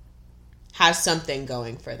something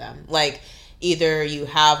going for them. Like, either you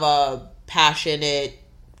have a passionate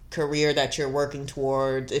career that you're working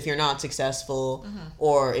towards if you're not successful,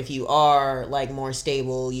 or if you are, like, more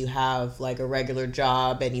stable, you have, like, a regular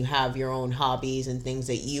job and you have your own hobbies and things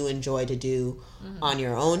that you enjoy to do on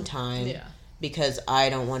your own time. Yeah. Because I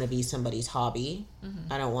don't want to be somebody's hobby.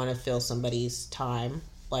 I don't want to fill somebody's time,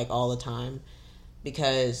 like, all the time,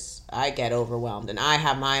 because I get overwhelmed and I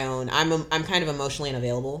have my own. I'm kind of emotionally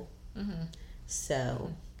unavailable.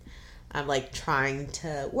 So I'm, like, trying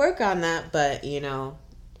to work on that, but, you know,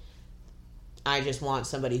 I just want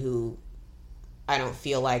somebody who I don't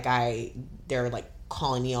feel like they're, like,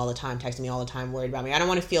 calling me all the time, texting me all the time, worried about me. I don't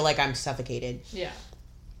want to feel like I'm suffocated. Yeah.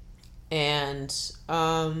 And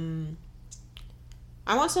I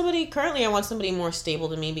want somebody more stable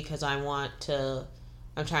than me, because I'm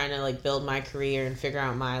trying to, like, build my career and figure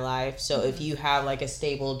out my life. So if you have, like, a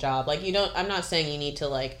stable job, like, I'm not saying you need to,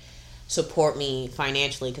 like, support me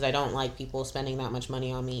financially, because I don't like people spending that much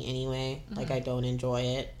money on me anyway. Like, I don't enjoy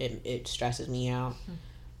it. It stresses me out.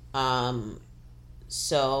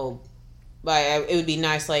 So, but it would be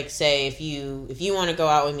nice, like, say if you want to go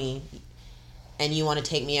out with me and you want to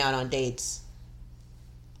take me out on dates,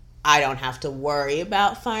 I don't have to worry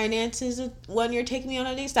about finances when you're taking me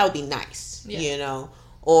on dates. That would be nice, you know.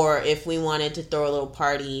 Or if we wanted to throw a little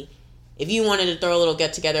party, if you wanted to throw a little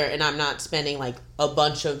get together and I'm not spending, like, a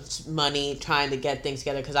bunch of money trying to get things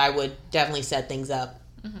together, because I would definitely set things up.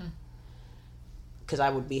 Because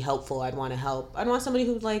I would be helpful. I'd want to help. I'd want somebody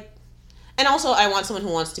who, like, and also I want someone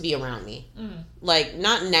who wants to be around me. Like,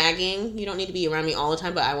 not nagging. You don't need to be around me all the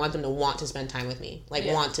time, but I want them to want to spend time with me. Like,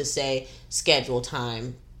 want to say, schedule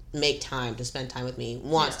time, make time to spend time with me.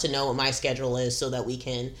 Wants to know what my schedule is so that we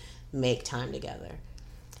can make time together.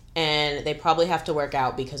 And they probably have to work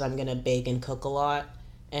out, because I'm going to bake and cook a lot,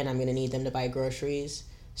 and I'm going to need them to buy groceries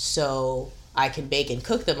so I can bake and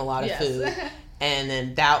cook them a lot of food. And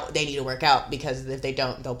then they need to work out, because if they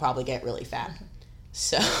don't, they'll probably get really fat.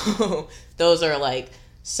 So those are, like,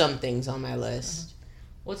 some things on my list.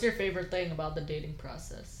 What's your favorite thing about the dating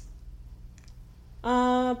process?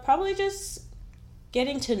 Probably just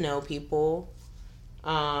getting to know people.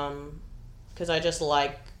 Because I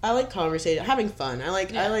like conversation, having fun. I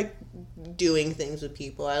like doing things with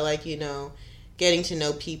people. I like, you know, getting to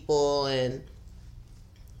know people and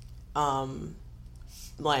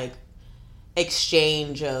like,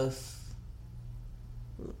 exchange of,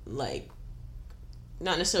 like,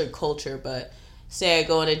 not necessarily culture, but say I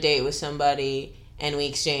go on a date with somebody and we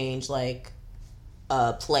exchange, like,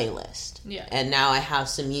 a playlist. Yeah. And now I have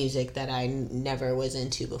some music that I never was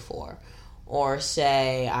into before. Or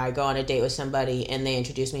say I go on a date with somebody and they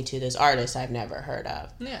introduce me to this artist I've never heard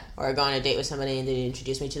of. Yeah. Or I go on a date with somebody and they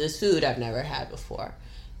introduce me to this food I've never had before.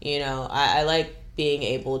 You know, I like being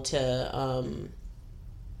able to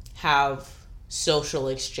have social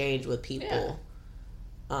exchange with people.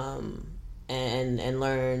 And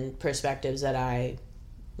learn perspectives that I'm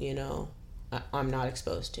not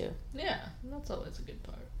exposed to. Yeah, that's always a good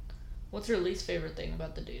part. What's your least favorite thing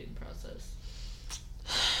about the dating process?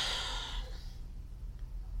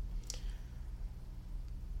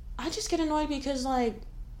 I just get annoyed because, like,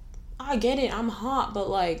 I get it, I'm hot, but,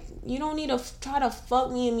 like, you don't need to try to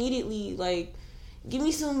fuck me immediately. Like, give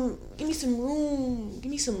me some room,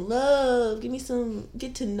 give me some love,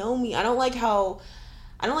 get to know me. I don't like how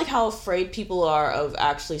afraid people are of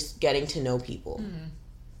actually getting to know people.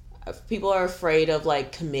 Mm-hmm. People are afraid of,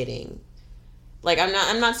 like, committing. Like,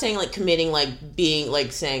 I'm not saying, like, committing, like, being,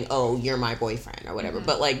 like, saying, oh, you're my boyfriend or whatever, mm-hmm.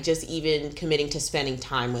 but, like, just even committing to spending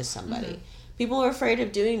time with somebody. Mm-hmm. People are afraid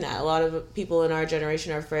of doing that. A lot of people in our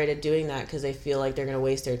generation are afraid of doing that because they feel like they're going to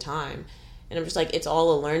waste their time. And I'm just like, it's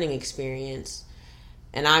all a learning experience,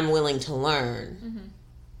 and I'm willing to learn. Mm-hmm.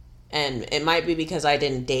 And it might be because I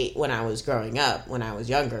didn't date when I was growing up, when I was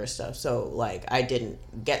younger and stuff. So, like, I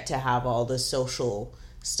didn't get to have all the social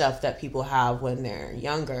stuff that people have when they're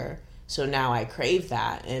younger. So now I crave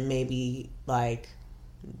that, and maybe, like,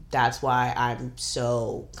 that's why I'm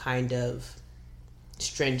so kind of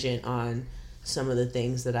stringent on some of the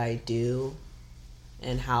things that I do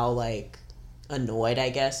and how, like, annoyed,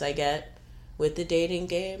 I guess, I get with the dating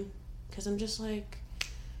game. Because I'm just, like,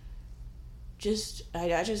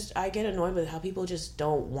 I get annoyed with how people just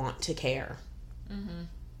don't want to care. Mm-hmm.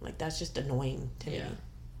 Like, that's just annoying to me.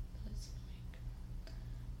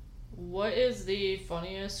 What is the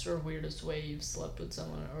funniest or weirdest way you've slept with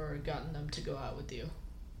someone or gotten them to go out with you?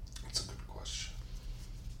 That's a good question.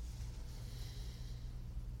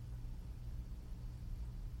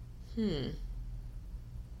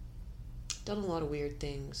 Done a lot of weird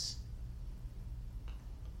things.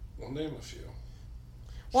 Well, name a few.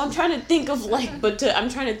 Well, I'm trying to think of, like, I'm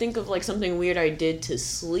trying to think of, like, something weird I did to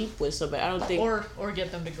sleep with somebody. I don't think... Or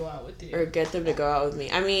get them to go out with you. Or get them to go out with me.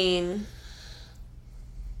 I mean...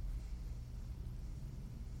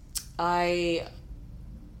 I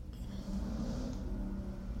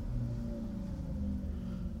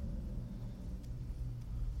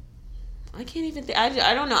can't even think.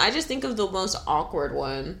 I don't know. I just think of the most awkward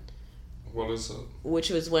one. What is it? Which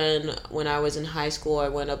was when I was in high school, I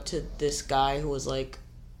went up to this guy who was, like,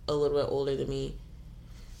 a little bit older than me.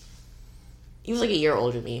 He was, like, a year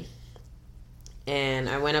older than me. And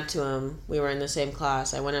I went up to him. We were in the same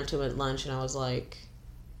class. I went up to him at lunch, and I was like,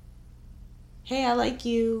 hey, I like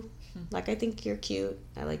you. Like, I think you're cute.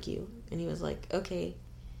 I like you. And he was like, okay.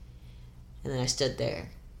 And then I stood there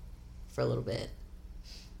for a little bit.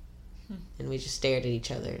 And we just stared at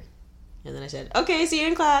each other. And then I said, okay, see you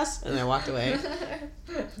in class. And then I walked away.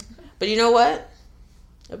 But you know what?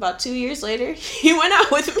 About 2 years later, he went out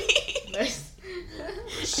with me. Nice.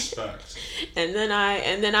 Respect. And then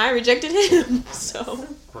I rejected him. So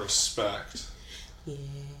respect. Yeah.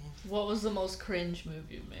 What was the most cringe move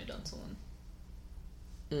you've made on someone?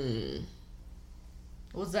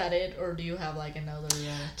 Was that it, or do you have, like, another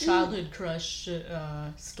childhood crush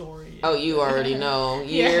story? Oh, you already know.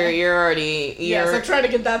 You're already. Yes, I'm trying to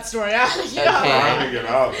get that story out. Okay. Trying to get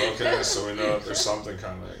out. Okay, so we know that there's something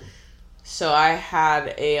coming. So I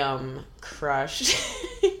had a crush.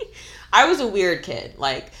 I was a weird kid.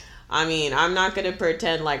 Like, I mean, I'm not gonna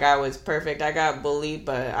pretend like I was perfect. I got bullied,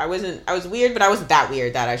 but I wasn't. I was weird, but I wasn't that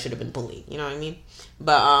weird that I should have been bullied. You know what I mean?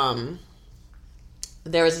 But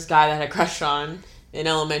there was this guy that I had a crush on in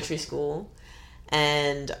elementary school,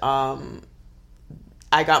 and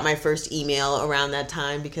I got my first email around that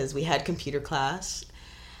time because we had computer class.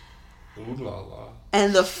 Ooh la la.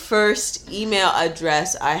 And the first email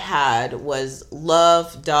address I had was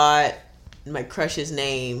love dot my crush's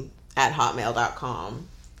name @hotmail.com.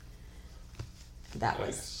 That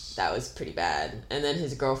was pretty bad. And then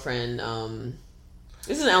his girlfriend,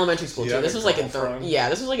 this is in elementary school too. This was like in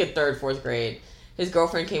third, fourth grade. His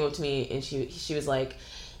girlfriend came up to me and she was like,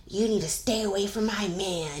 you need to stay away from my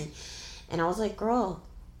man. And I was like, girl,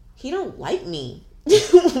 he don't like me.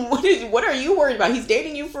 What are you worried about? He's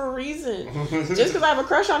dating you for a reason. Just because I have a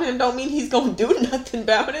crush on him don't mean he's gonna do nothing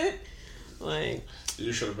about it. Like,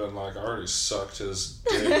 you should have been like, I already sucked his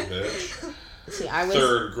dick, bitch. See, I was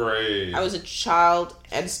third grade. I was a child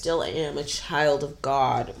and still am a child of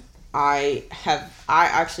God. I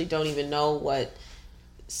actually don't even know what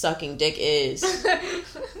sucking dick is.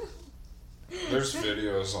 There's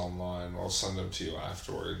videos online. I'll send them to you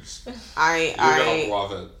afterwards. You're gonna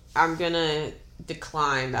love it. I'm gonna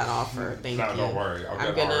decline that offer. Thank you. No, don't worry.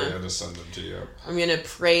 I'll get Aria to send them to you. I'm gonna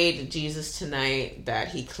pray to Jesus tonight that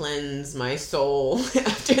he cleanse my soul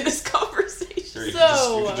after this conversation. Here, you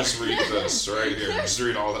can just read this right here. Just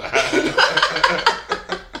read all that.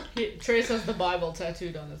 Trace has the Bible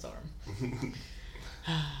tattooed on his arm.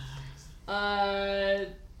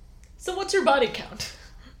 So what's your body count?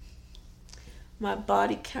 My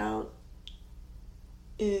body count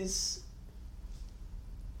is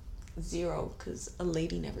 0, because a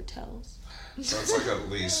lady never tells. So it's like at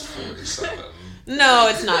least 47. No,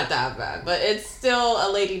 it's not that bad, but it's still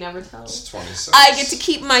a lady never tells. It's 26. I get to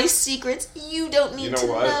keep my secrets. You don't need to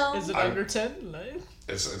what? know. Is it under 10?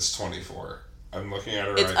 It's 24. I'm looking at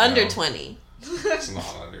her It's right under now. 20. It's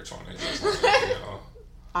not under 20. It's not like,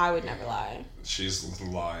 I would never lie. she's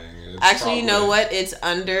lying. It's Actually, you know probably- what? It's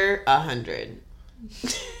under 100.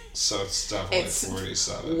 So it's definitely It's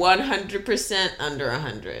 47. 100% under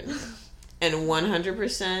 100. And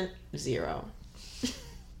 100% 0.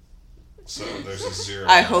 So there's a 0.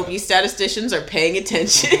 I hope you statisticians are paying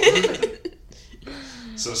attention.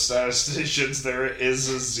 So statisticians, there is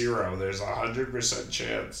a 0. There's a 100%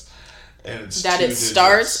 chance. And it's that 2 it digits.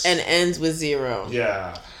 starts and ends with 0.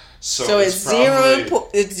 Yeah. So it's probably,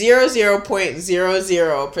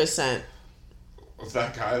 0.00%. With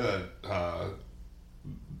that guy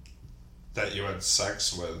that you had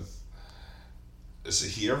sex with, is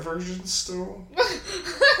he a virgin still?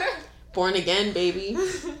 Born again, baby.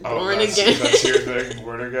 Born that's, again. That's your thing,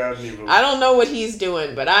 born again. I don't know what he's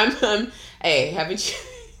doing, but I'm hey, haven't you?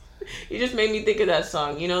 You just made me think of that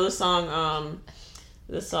song. You know the song.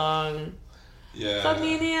 Yeah. Fuck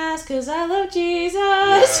me in the ass, 'cause I love Jesus.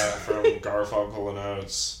 Yeah, from Garfunkel and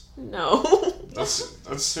Oates. No.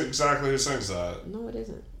 That's exactly who sings that. No, it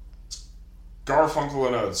isn't. Garfunkel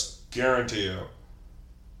and Oates, guarantee you.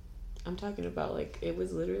 I'm talking about it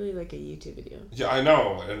was literally like a YouTube video. Yeah, I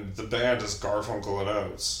know, and the band is Garfunkel and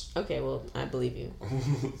Oates. Okay, well, I believe you.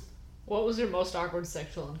 What was your most awkward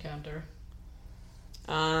sexual encounter?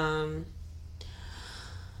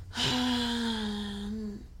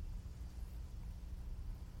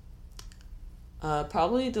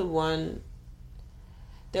 Probably the one.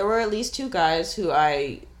 There were at least 2 guys who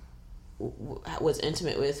I was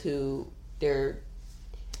intimate with who their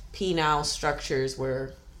penile structures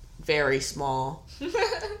were very small. You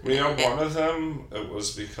know, one of them, it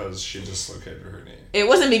was because she dislocated her knee. It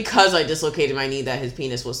wasn't because I dislocated my knee that his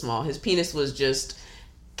penis was small. His penis was just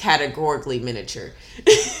categorically miniature.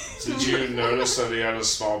 Did you notice that he had a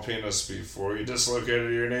small penis before you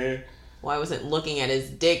dislocated your knee? Well, I wasn't looking at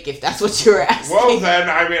his dick, if that's what you were asking. Well, then,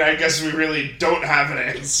 I mean, I guess we really don't have an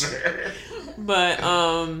answer. But,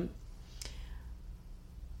 and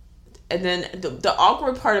then the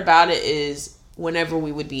awkward part about it is whenever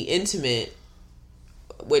we would be intimate,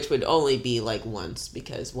 which would only be once,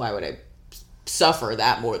 because why would I suffer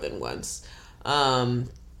that more than once? They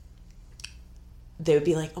would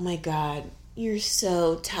be like, "Oh my God, you're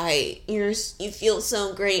so tight. You feel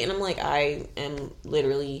so great." And I'm like, I am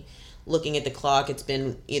literally looking at the clock. It's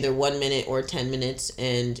been either 1 minute or 10 minutes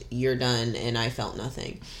and you're done and I felt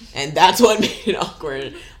nothing. And that's what made it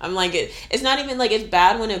awkward. I'm like, it's not even it's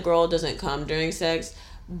bad when a girl doesn't come during sex,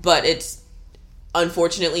 but it's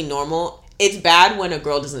unfortunately normal. It's bad when a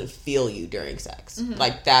girl doesn't feel you during sex. Mm-hmm.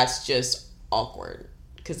 That's just awkward.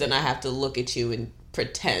 Because then I have to look at you and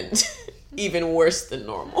pretend. Even worse than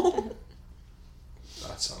normal.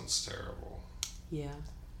 That sounds terrible. Yeah.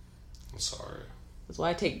 I'm sorry. That's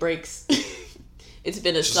why I take breaks. It's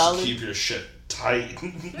been a Just solid... to keep your shit tight.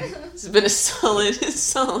 It's been a solid...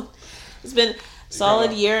 It's been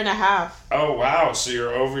solid year and a half. Oh, wow. So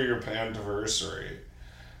you're over your pandiversary.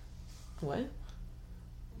 What?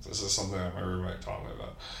 This is something I've heard everybody talking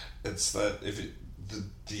about. It's that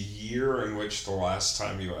the year in which the last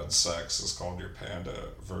time you had sex is called your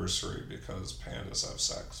pandaversary because pandas have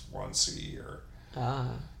sex once a year.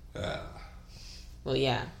 Ah. Yeah. Well,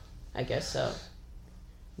 yeah. I guess so.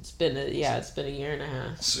 It's been a year and a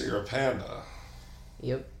half. So you're a panda.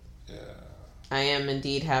 Yep. Yeah. I am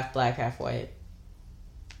indeed half black, half white.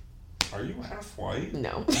 Are you half white?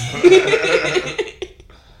 No.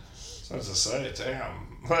 So to say, damn.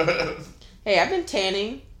 Hey, I've been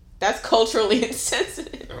tanning. That's culturally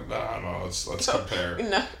insensitive. No, let's compare.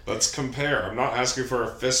 No. Let's compare. I'm not asking for a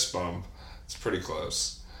fist bump. It's pretty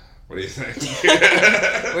close. What do you think?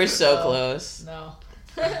 We're so close. No.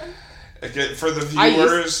 Okay, for the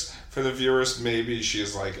viewers, maybe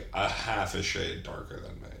she's a half a shade darker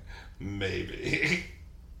than me. Maybe.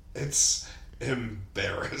 It's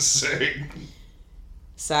embarrassing.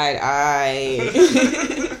 Side eye.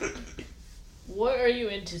 What are you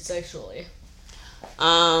into sexually?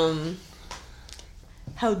 How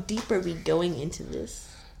deep are we going into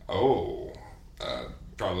this? Oh,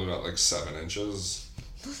 probably about 7 inches.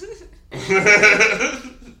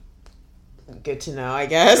 Good to know, I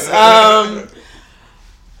guess.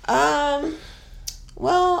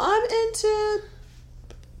 Well, I'm into...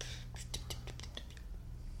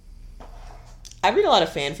 I read a lot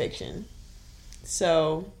of fan fiction,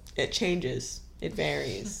 so it changes. It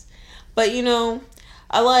varies. But, I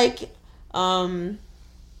like,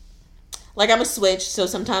 like, I'm a switch, so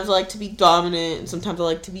sometimes I like to be dominant, and sometimes I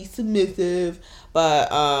like to be submissive, but,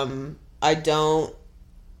 I don't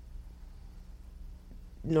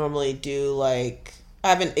normally do, like, I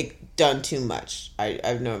haven't done too much. I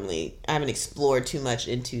haven't explored too much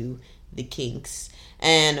into the kinks,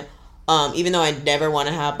 and, even though I never want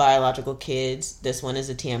to have biological kids, this one is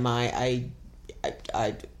a TMI,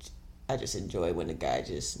 I just enjoy when a guy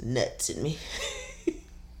just nuts in me.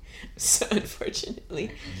 So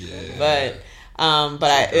unfortunately, yeah.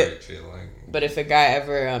 But Great feeling. But if a guy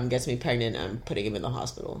ever gets me pregnant, I'm putting him in the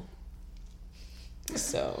hospital.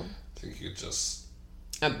 So I think you just.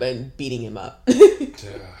 I've been beating him up. Yeah.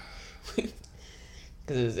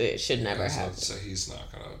 Because it should never happen. So he's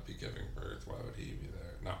not gonna be giving birth. Why would he be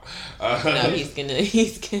there? No. No,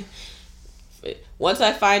 he's gonna. Once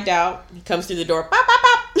I find out, he comes through the door. Pop, pop,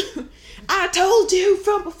 pop. I told you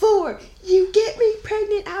from before. You get me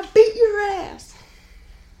pregnant, I beat your ass.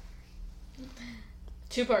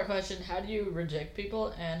 2-part question: how do you reject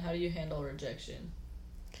people, and how do you handle rejection?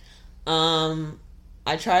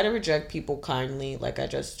 I try to reject people kindly. Like, I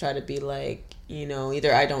just try to be like,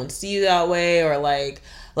 either I don't see you that way, or like,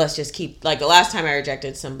 let's just keep, like, the last time I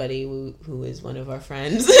rejected somebody who is one of our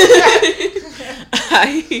friends,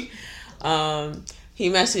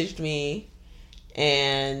 he messaged me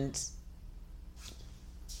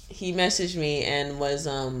and was,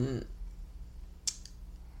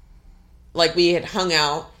 like, we had hung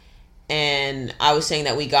out, and I was saying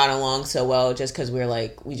that we got along so well just because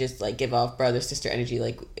we just, like, give off brother-sister energy.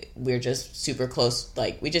 Like, we're just super close.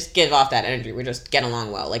 Like, we just give off that energy. We just get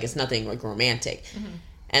along well. Like, it's nothing, like, romantic. Mm-hmm.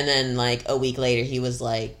 And then, like, a week later, he was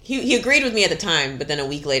like... He agreed with me at the time, but then a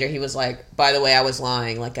week later, he was like, by the way, I was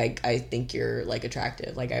lying. Like, I think you're, like,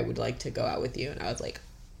 attractive. Like, I would like to go out with you. And I was like,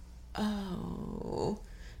 oh...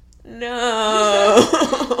 No.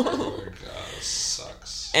 Oh my god, this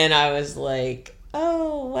sucks. And I was like,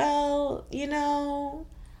 oh, well,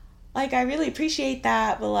 like, I really appreciate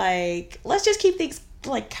that, but, like, let's just keep things,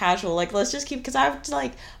 like, casual. Like, let's just keep, because I'm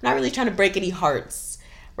not really trying to break any hearts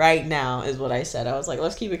right now, is what I said. I was like,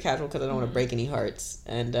 let's keep it casual because I don't want to break any hearts.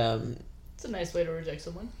 And, it's a nice way to reject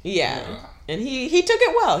someone. Yeah. And he took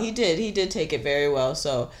it well. He did take it very well,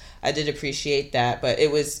 so I did appreciate that, but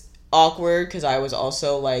it was awkward because I was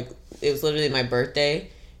also, like, it was literally my birthday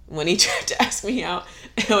when he tried to ask me out.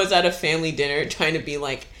 I was at a family dinner trying to be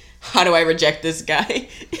like, how do I reject this guy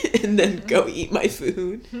and then go eat my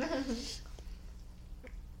food?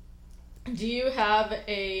 Do you have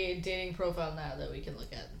a dating profile now that we can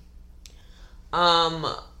look at?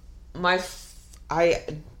 I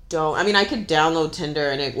don't. I mean, I could download Tinder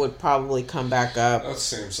and it would probably come back up. That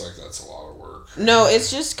seems like that's a lot of work. No,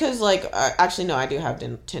 it's just because, like, actually, no, I do have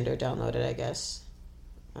Tinder downloaded, I guess.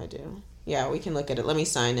 I do. Yeah, we can look at it. Let me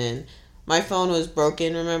sign in. My phone was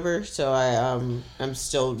broken, remember? So I'm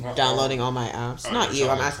still downloading all my apps. Not you,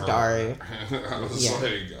 I'm asking Daria. I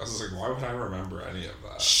was like, why would I remember any of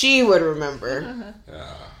that? She would remember.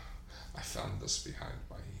 Yeah. I found this behind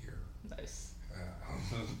my ear. Nice.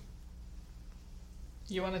 Yeah.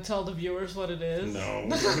 You want to tell the viewers what it is? No.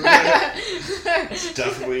 It's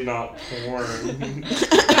definitely not porn.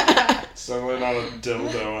 It's definitely not a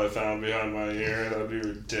dildo I found behind my ear. That'd be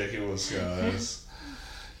ridiculous, guys.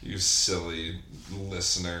 You silly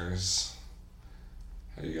listeners.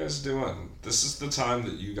 How you guys doing? This is the time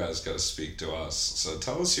that you guys gotta speak to us. So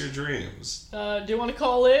tell us your dreams. Do you want to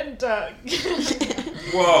call in?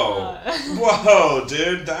 Whoa. Whoa,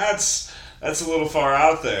 dude. That's a little far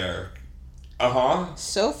out there. Uh-huh.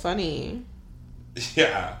 So funny.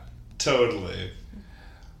 Yeah, totally.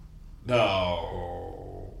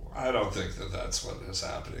 No, I don't think that that's what is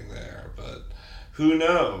happening there, but who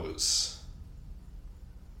knows?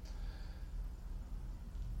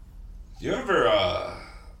 You ever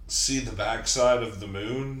see the backside of the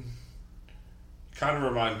moon? Kind of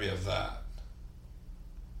remind me of that.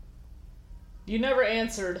 You never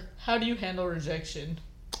answered. How do you handle rejection?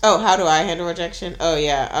 Oh, how do I handle rejection? Oh,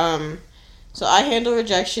 yeah. So I handle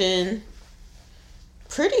rejection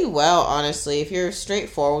pretty well, honestly. If you're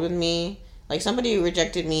straightforward with me, like, somebody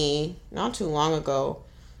rejected me not too long ago.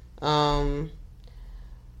 It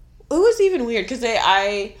was even weird because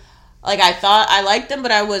I thought I liked them,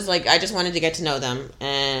 but I was like, I just wanted to get to know them,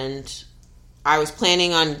 and I was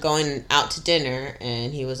planning on going out to dinner,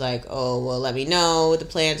 and he was like, oh, well, let me know the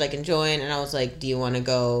plans, I can join. And I was like, do you want to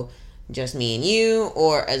go just me and you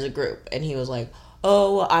or as a group? And he was like,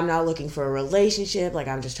 oh, well, I'm not looking for a relationship, like,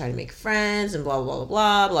 I'm just trying to make friends, and blah, blah,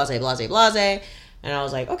 blah, blah, blase, blase, blase. And I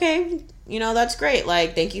was like, okay, that's great,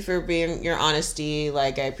 like, thank you for being your honesty,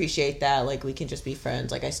 like, I appreciate that, like, we can just be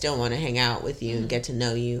friends, like, I still want to hang out with you and get to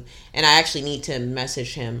know you. And I actually need to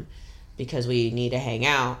message him because we need to hang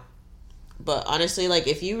out. But honestly, like,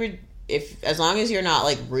 if as long as you're not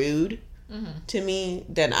like rude to me,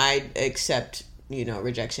 then I accept,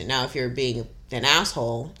 rejection. Now, if you're being an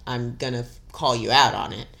asshole, I'm gonna call you out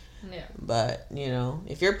on it. Yeah. But,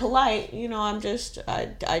 if you're polite,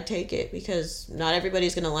 I take it, because not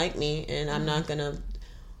everybody's gonna like me, and I'm not gonna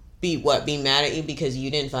be mad at you because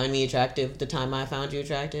you didn't find me attractive the time I found you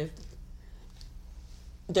attractive.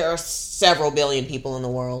 There are several billion people in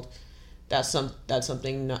the world. That's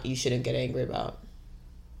something you shouldn't get angry about.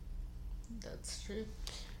 That's true.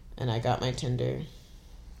 And I got my Tinder.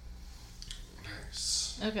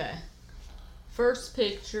 Nice. Okay. First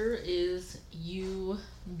picture is you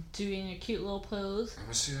doing a cute little pose. Let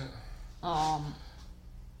me see it.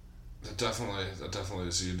 That definitely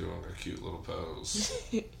is you doing a cute little pose.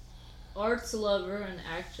 Arts lover and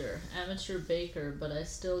actor, amateur baker, but I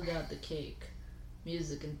still got the cake.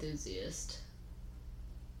 Music enthusiast.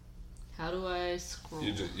 How do I scroll?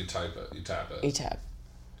 You type it. You tap it. You tap.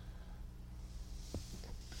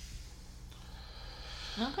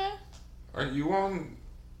 Okay. Are you on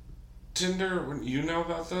Tinder when you know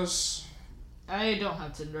about this? I don't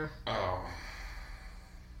have Tinder. Oh.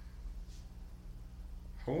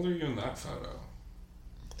 How old are you in that photo?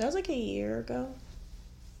 That was like a year ago.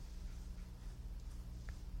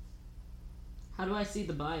 How do I see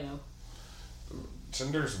the bio?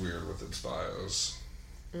 Tinder's weird with its bios.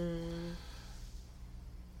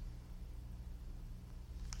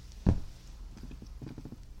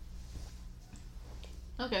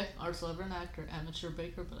 Okay, arts lover and actor, amateur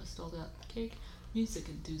baker, but I still got cake. Music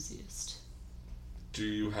enthusiast. Do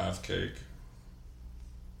you have cake?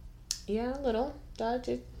 Yeah, a little. A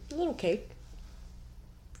little cake.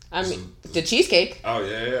 I mean, the cheesecake. Oh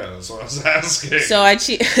yeah, that's what I was asking.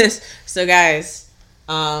 So guys,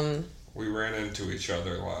 we ran into each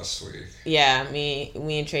other last week. Yeah, me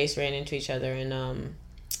and Trace ran into each other, and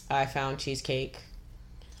I found cheesecake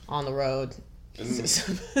on the road. In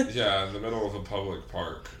the middle of a public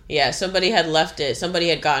park. Yeah, somebody had left it. Somebody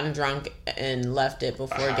had gotten drunk and left it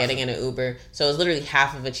before getting in an Uber. So it was literally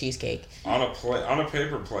half of a cheesecake on a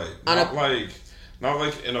paper plate. Not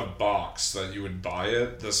like in a box that you would buy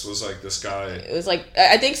it. This was like this guy. It was like,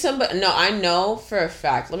 I think somebody. No, I know for a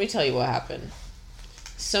fact. Let me tell you what happened.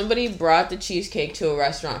 Somebody brought the cheesecake to a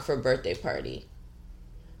restaurant for a birthday party.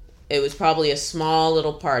 It was probably a small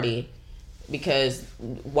little party. Because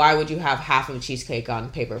why would you have half of a cheesecake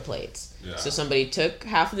on paper plates? Yeah. So somebody took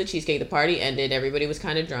half of the cheesecake. The party ended. Everybody was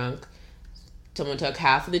kind of drunk. Someone took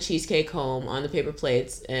half of the cheesecake home on the paper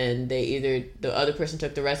plates, and the other person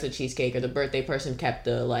took the rest of the cheesecake, or the birthday person kept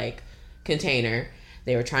the container.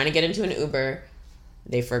 They were trying to get into an Uber.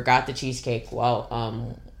 They forgot the cheesecake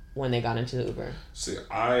when they got into the Uber. See,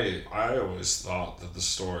 I always thought that the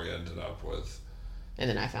story ended up with, and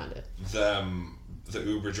then I found it. The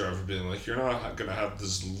Uber driver being like, "You're not going to have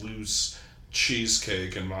this loose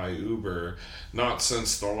cheesecake in my Uber. Not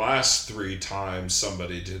since the last 3 times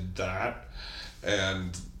somebody did that."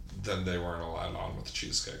 And then they weren't allowed on with the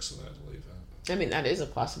cheesecake, so they had to leave it. I mean, that is a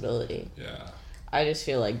possibility. Yeah. I just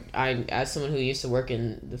feel like as someone who used to work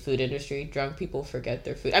in the food industry, drunk people forget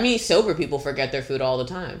their food. I mean, sober people forget their food all the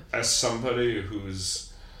time. As somebody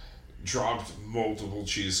who's dropped multiple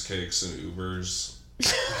cheesecakes in Ubers...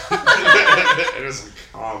 it is a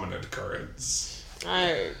common occurrence.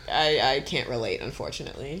 I can't relate,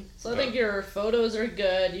 unfortunately. So I think your photos are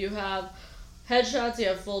good. You have headshots, you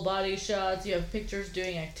have full body shots, you have pictures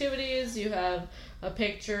doing activities, you have a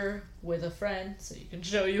picture with a friend, so you can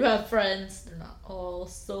show you have friends. They're not all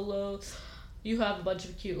solo. You have a bunch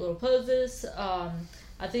of cute little poses.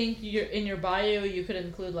 I think in your bio you could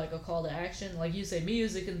include a call to action, like you say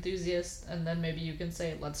music enthusiast, and then maybe you can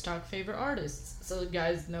say let's talk favorite artists, so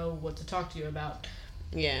guys know what to talk to you about.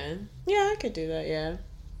 Yeah, I could do that. Yeah.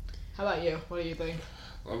 How about you? What do you think?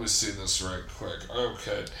 Let me see this right quick.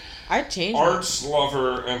 Okay. I changed. Arts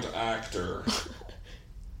lover and actor.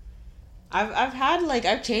 I've had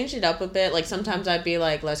I've changed it up a bit. Sometimes I'd be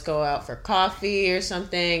like, let's go out for coffee or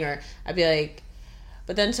something, or I'd be like,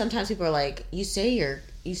 but then sometimes people are like, you say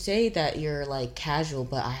that you're casual,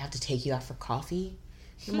 but I have to take you out for coffee.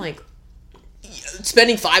 I'm like,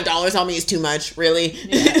 spending $5 on me is too much, really.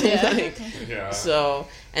 Yeah. Yeah. So,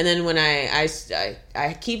 and then when I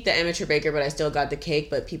keep the amateur baker, but I still got the cake,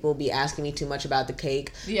 but people be asking me too much about the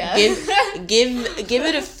cake. Yeah. Give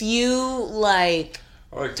it a few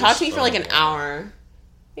talk to me for an hour.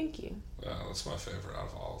 Thank you. Yeah, that's my favorite out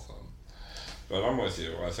of all of them. But I'm with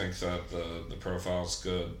you. I think that the profile's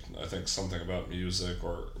good. I think something about music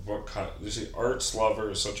or what kind... You see, arts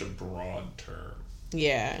lover is such a broad term.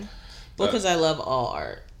 Yeah. Well, because I love all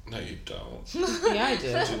art. No, you don't. Yeah, I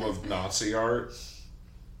do. Do you love Nazi art?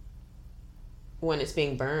 When it's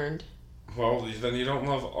being burned. Well, then you don't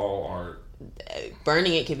love all art.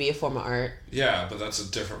 Burning it can be a form of art. Yeah, but that's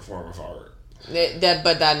a different form of art.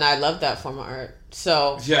 But then I love that form of art.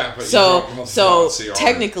 So yeah, but so you don't love so Nazi art.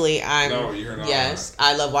 technically, No, you're not. Yes,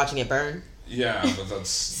 I love watching it burn. Yeah, but that's...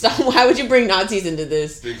 So why would you bring Nazis into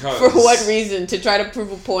this? Because... For what reason? To try to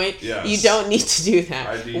prove a point? Yes. You don't need to do that.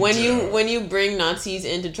 I need When you bring Nazis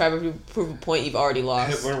in to try to prove a point, you've already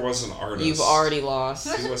lost. Hitler was an artist. You've already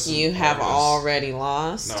lost. You have already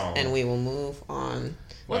lost. No. And we will move on.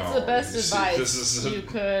 What's the best advice you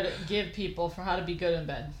could give people for how to be good in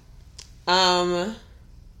bed?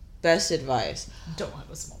 Best advice. Don't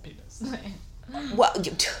have a small penis. Well,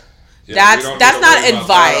 Yeah, that's not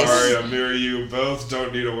advice. Aria, me or you both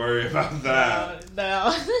don't need to worry about that.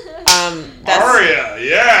 No. Aria,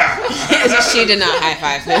 yeah. She did not high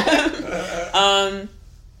five him.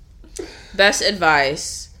 Best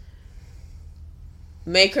advice.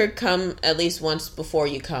 Make her come at least once before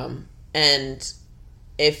you come. And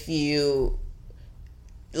if you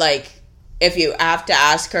have to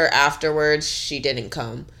ask her afterwards, she didn't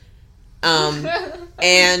come.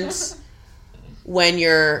 And when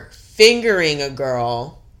you're fingering a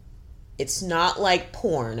girl, it's not like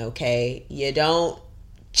porn, okay? You don't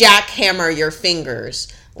jackhammer your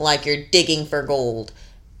fingers like you're digging for gold.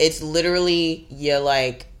 It's literally you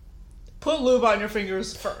put lube on your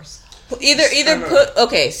fingers first. Either put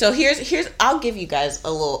okay. So here's I'll give you guys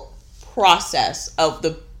a little process of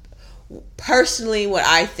the personally what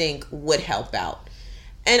I think would help out,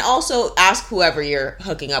 and also ask whoever you're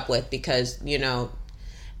hooking up with because and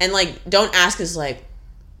don't ask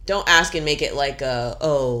don't ask and make it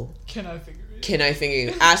Can I figure it? Can I finger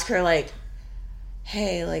you? Ask her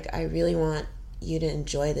hey, I really want you to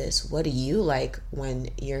enjoy this. What do you like when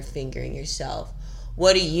you're fingering yourself?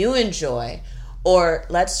 What do you enjoy? Or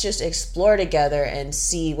let's just explore together and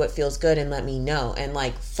see what feels good and let me know. And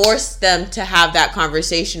force them to have that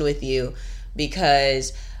conversation with you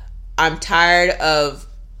because I'm tired of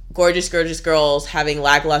gorgeous girls having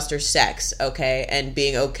lackluster sex, okay? And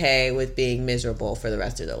being okay with being miserable for the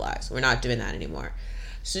rest of their lives. We're not doing that anymore.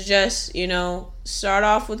 So just, start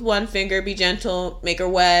off with one finger, be gentle, make her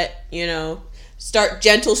wet, start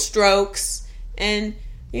gentle strokes and,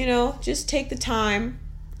 just take the time,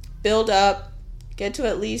 build up, get to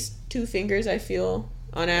at least 2 fingers, I feel,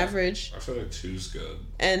 on average. I feel like 2's good.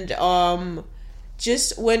 And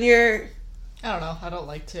just when you're... I don't know. I don't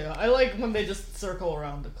like 2. I like when they just circle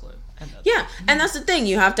around the clit. Yeah, and that's the thing.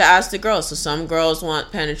 You have to ask the girls. So some girls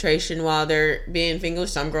want penetration while they're being fingered.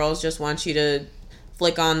 Some girls just want you to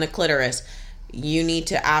flick on the clitoris. You need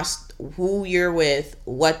to ask who you're with,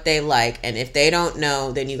 what they like, and if they don't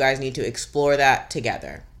know, then you guys need to explore that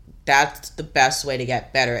together. That's the best way to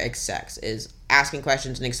get better at sex, is asking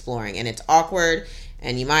questions and exploring. And it's awkward,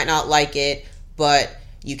 and you might not like it, but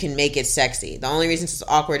you can make it sexy. The only reason it's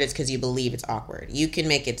awkward is because you believe it's awkward. You can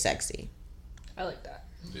make it sexy. I like that.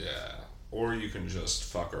 Yeah. Or you can just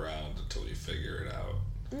fuck around until you figure it out.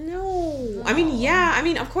 No. I mean, yeah. I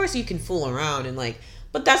mean, of course you can fool around and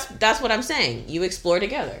but that's what I'm saying. You explore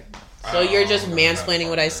together. So you're just mansplaining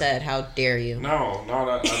what I said. How dare you? No,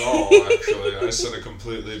 not at all, actually. I said a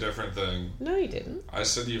completely different thing. No, you didn't. I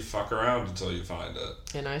said you fuck around until you find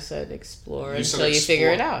it. And I said explore until you figure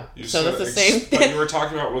it out. So that's the same thing. But you were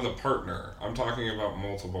talking about with a partner. I'm talking about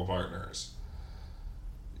multiple partners.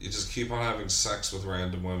 You just keep on having sex with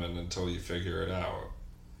random women until you figure it out.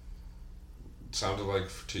 It sounded like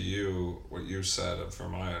to you, what you said,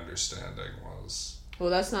 from my understanding, was... Well,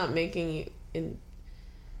 that's not making you...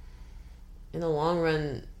 In the long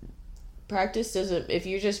run, practice doesn't... If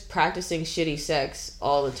you're just practicing shitty sex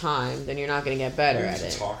all the time, then you're not going to get better at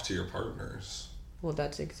it. Talk to your partners. Well,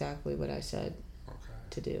 that's exactly what I said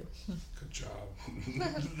to do. Good job.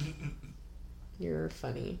 You're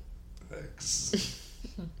funny. Thanks.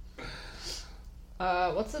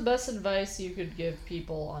 What's the best advice you could give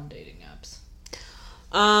people on dating apps?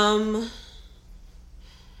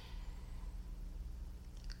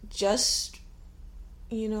 Just,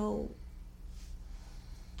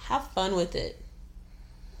 have fun with it.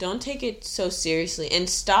 Don't take it so seriously. And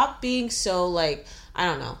stop being so, I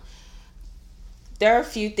don't know. There are a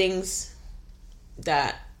few things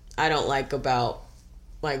that I don't like about,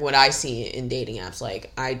 what I see in dating apps.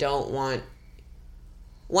 I don't want...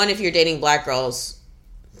 One, if you're dating black girls,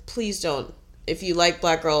 please don't. If you like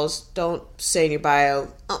black girls, don't say in your bio,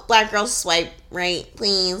 "Oh, black girls swipe right,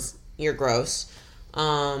 please." You're gross.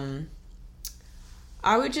 I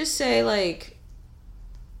would just say,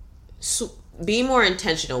 be more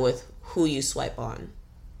intentional with who you swipe on.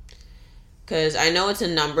 Because I know it's a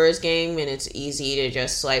numbers game and it's easy to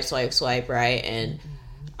just swipe, right? And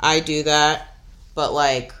I do that. But,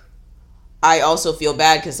 like, I also feel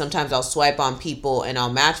bad because sometimes I'll swipe on people and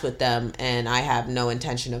I'll match with them and I have no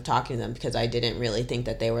intention of talking to them because I didn't really think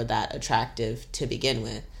that they were that attractive to begin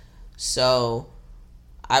with. So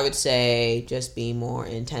I would say just be more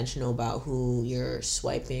intentional about who you're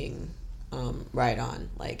swiping right on.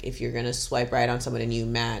 Like, if you're going to swipe right on someone and you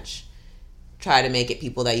match, try to make it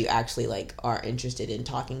people that you actually, like, are interested in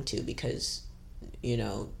talking to because, you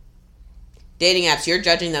know, dating apps, you're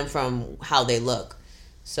judging them from how they look.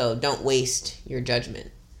 So don't waste your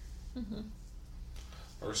judgment. Mm-hmm.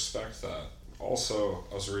 I respect that. Also,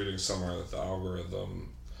 I was reading somewhere that the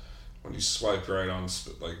algorithm, when you swipe right on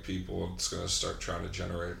like people, it's going to start trying to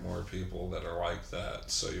generate more people that are like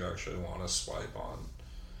that. So you actually want to swipe on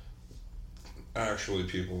actually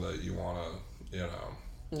people that you want to, you know.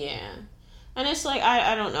 Yeah. And it's like,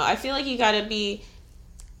 I don't know. I feel like you got to be,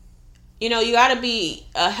 you know, you got to be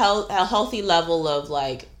a healthy level of,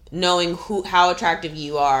 like, knowing how attractive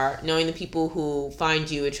you are, knowing the people who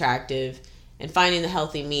find you attractive, and finding the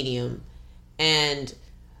healthy medium. And,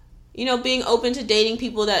 you know, being open to dating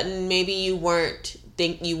people that maybe you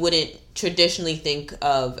wouldn't traditionally think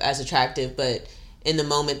of as attractive, but in the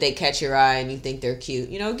moment they catch your eye and you think they're cute.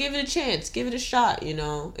 You know, give it a chance, give it a shot, you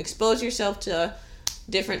know. Expose yourself to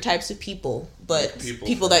different types of people, but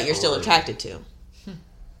people that you're still attracted to.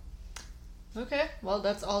 Okay, well,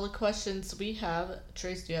 that's all the questions we have.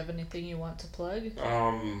 Trace, do you have anything you want to plug?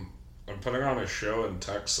 I'm putting on a show in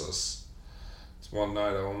Texas. It's one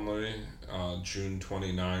night only, June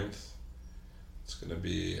 29th. It's going to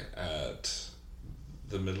be at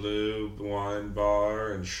the Midlube Wine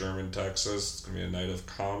Bar in Sherman, Texas. It's going to be a night of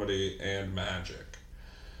comedy and magic.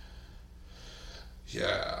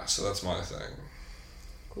 Yeah, so that's my thing.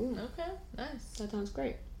 Cool. Okay, nice. That sounds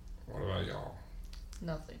great. What about y'all?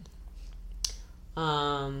 Nothing.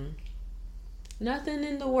 Nothing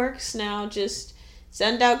in the works now. Just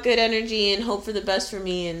send out good energy and hope for the best for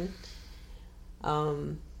me, and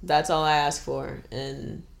that's all I ask for,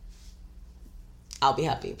 and I'll be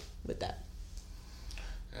happy with that.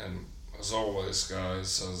 And as always,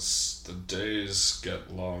 guys, as the days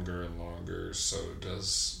get longer and longer, so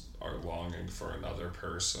does our longing for another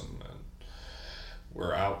person. And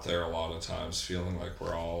we're out there a lot of times feeling like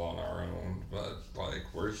we're all on our own, but, like,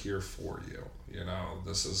 we're here for you. You know,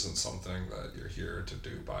 this isn't something that you're here to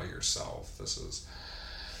do by yourself. This is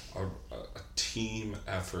a team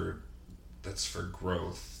effort that's for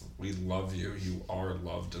growth. We love you. You are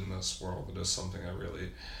loved in this world. It is something that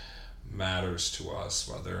really matters to us,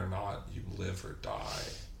 whether or not you live or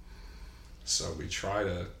die. So we try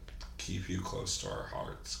to keep you close to our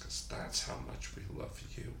hearts because that's how much we love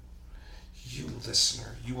you. You,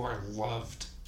 listener, you are loved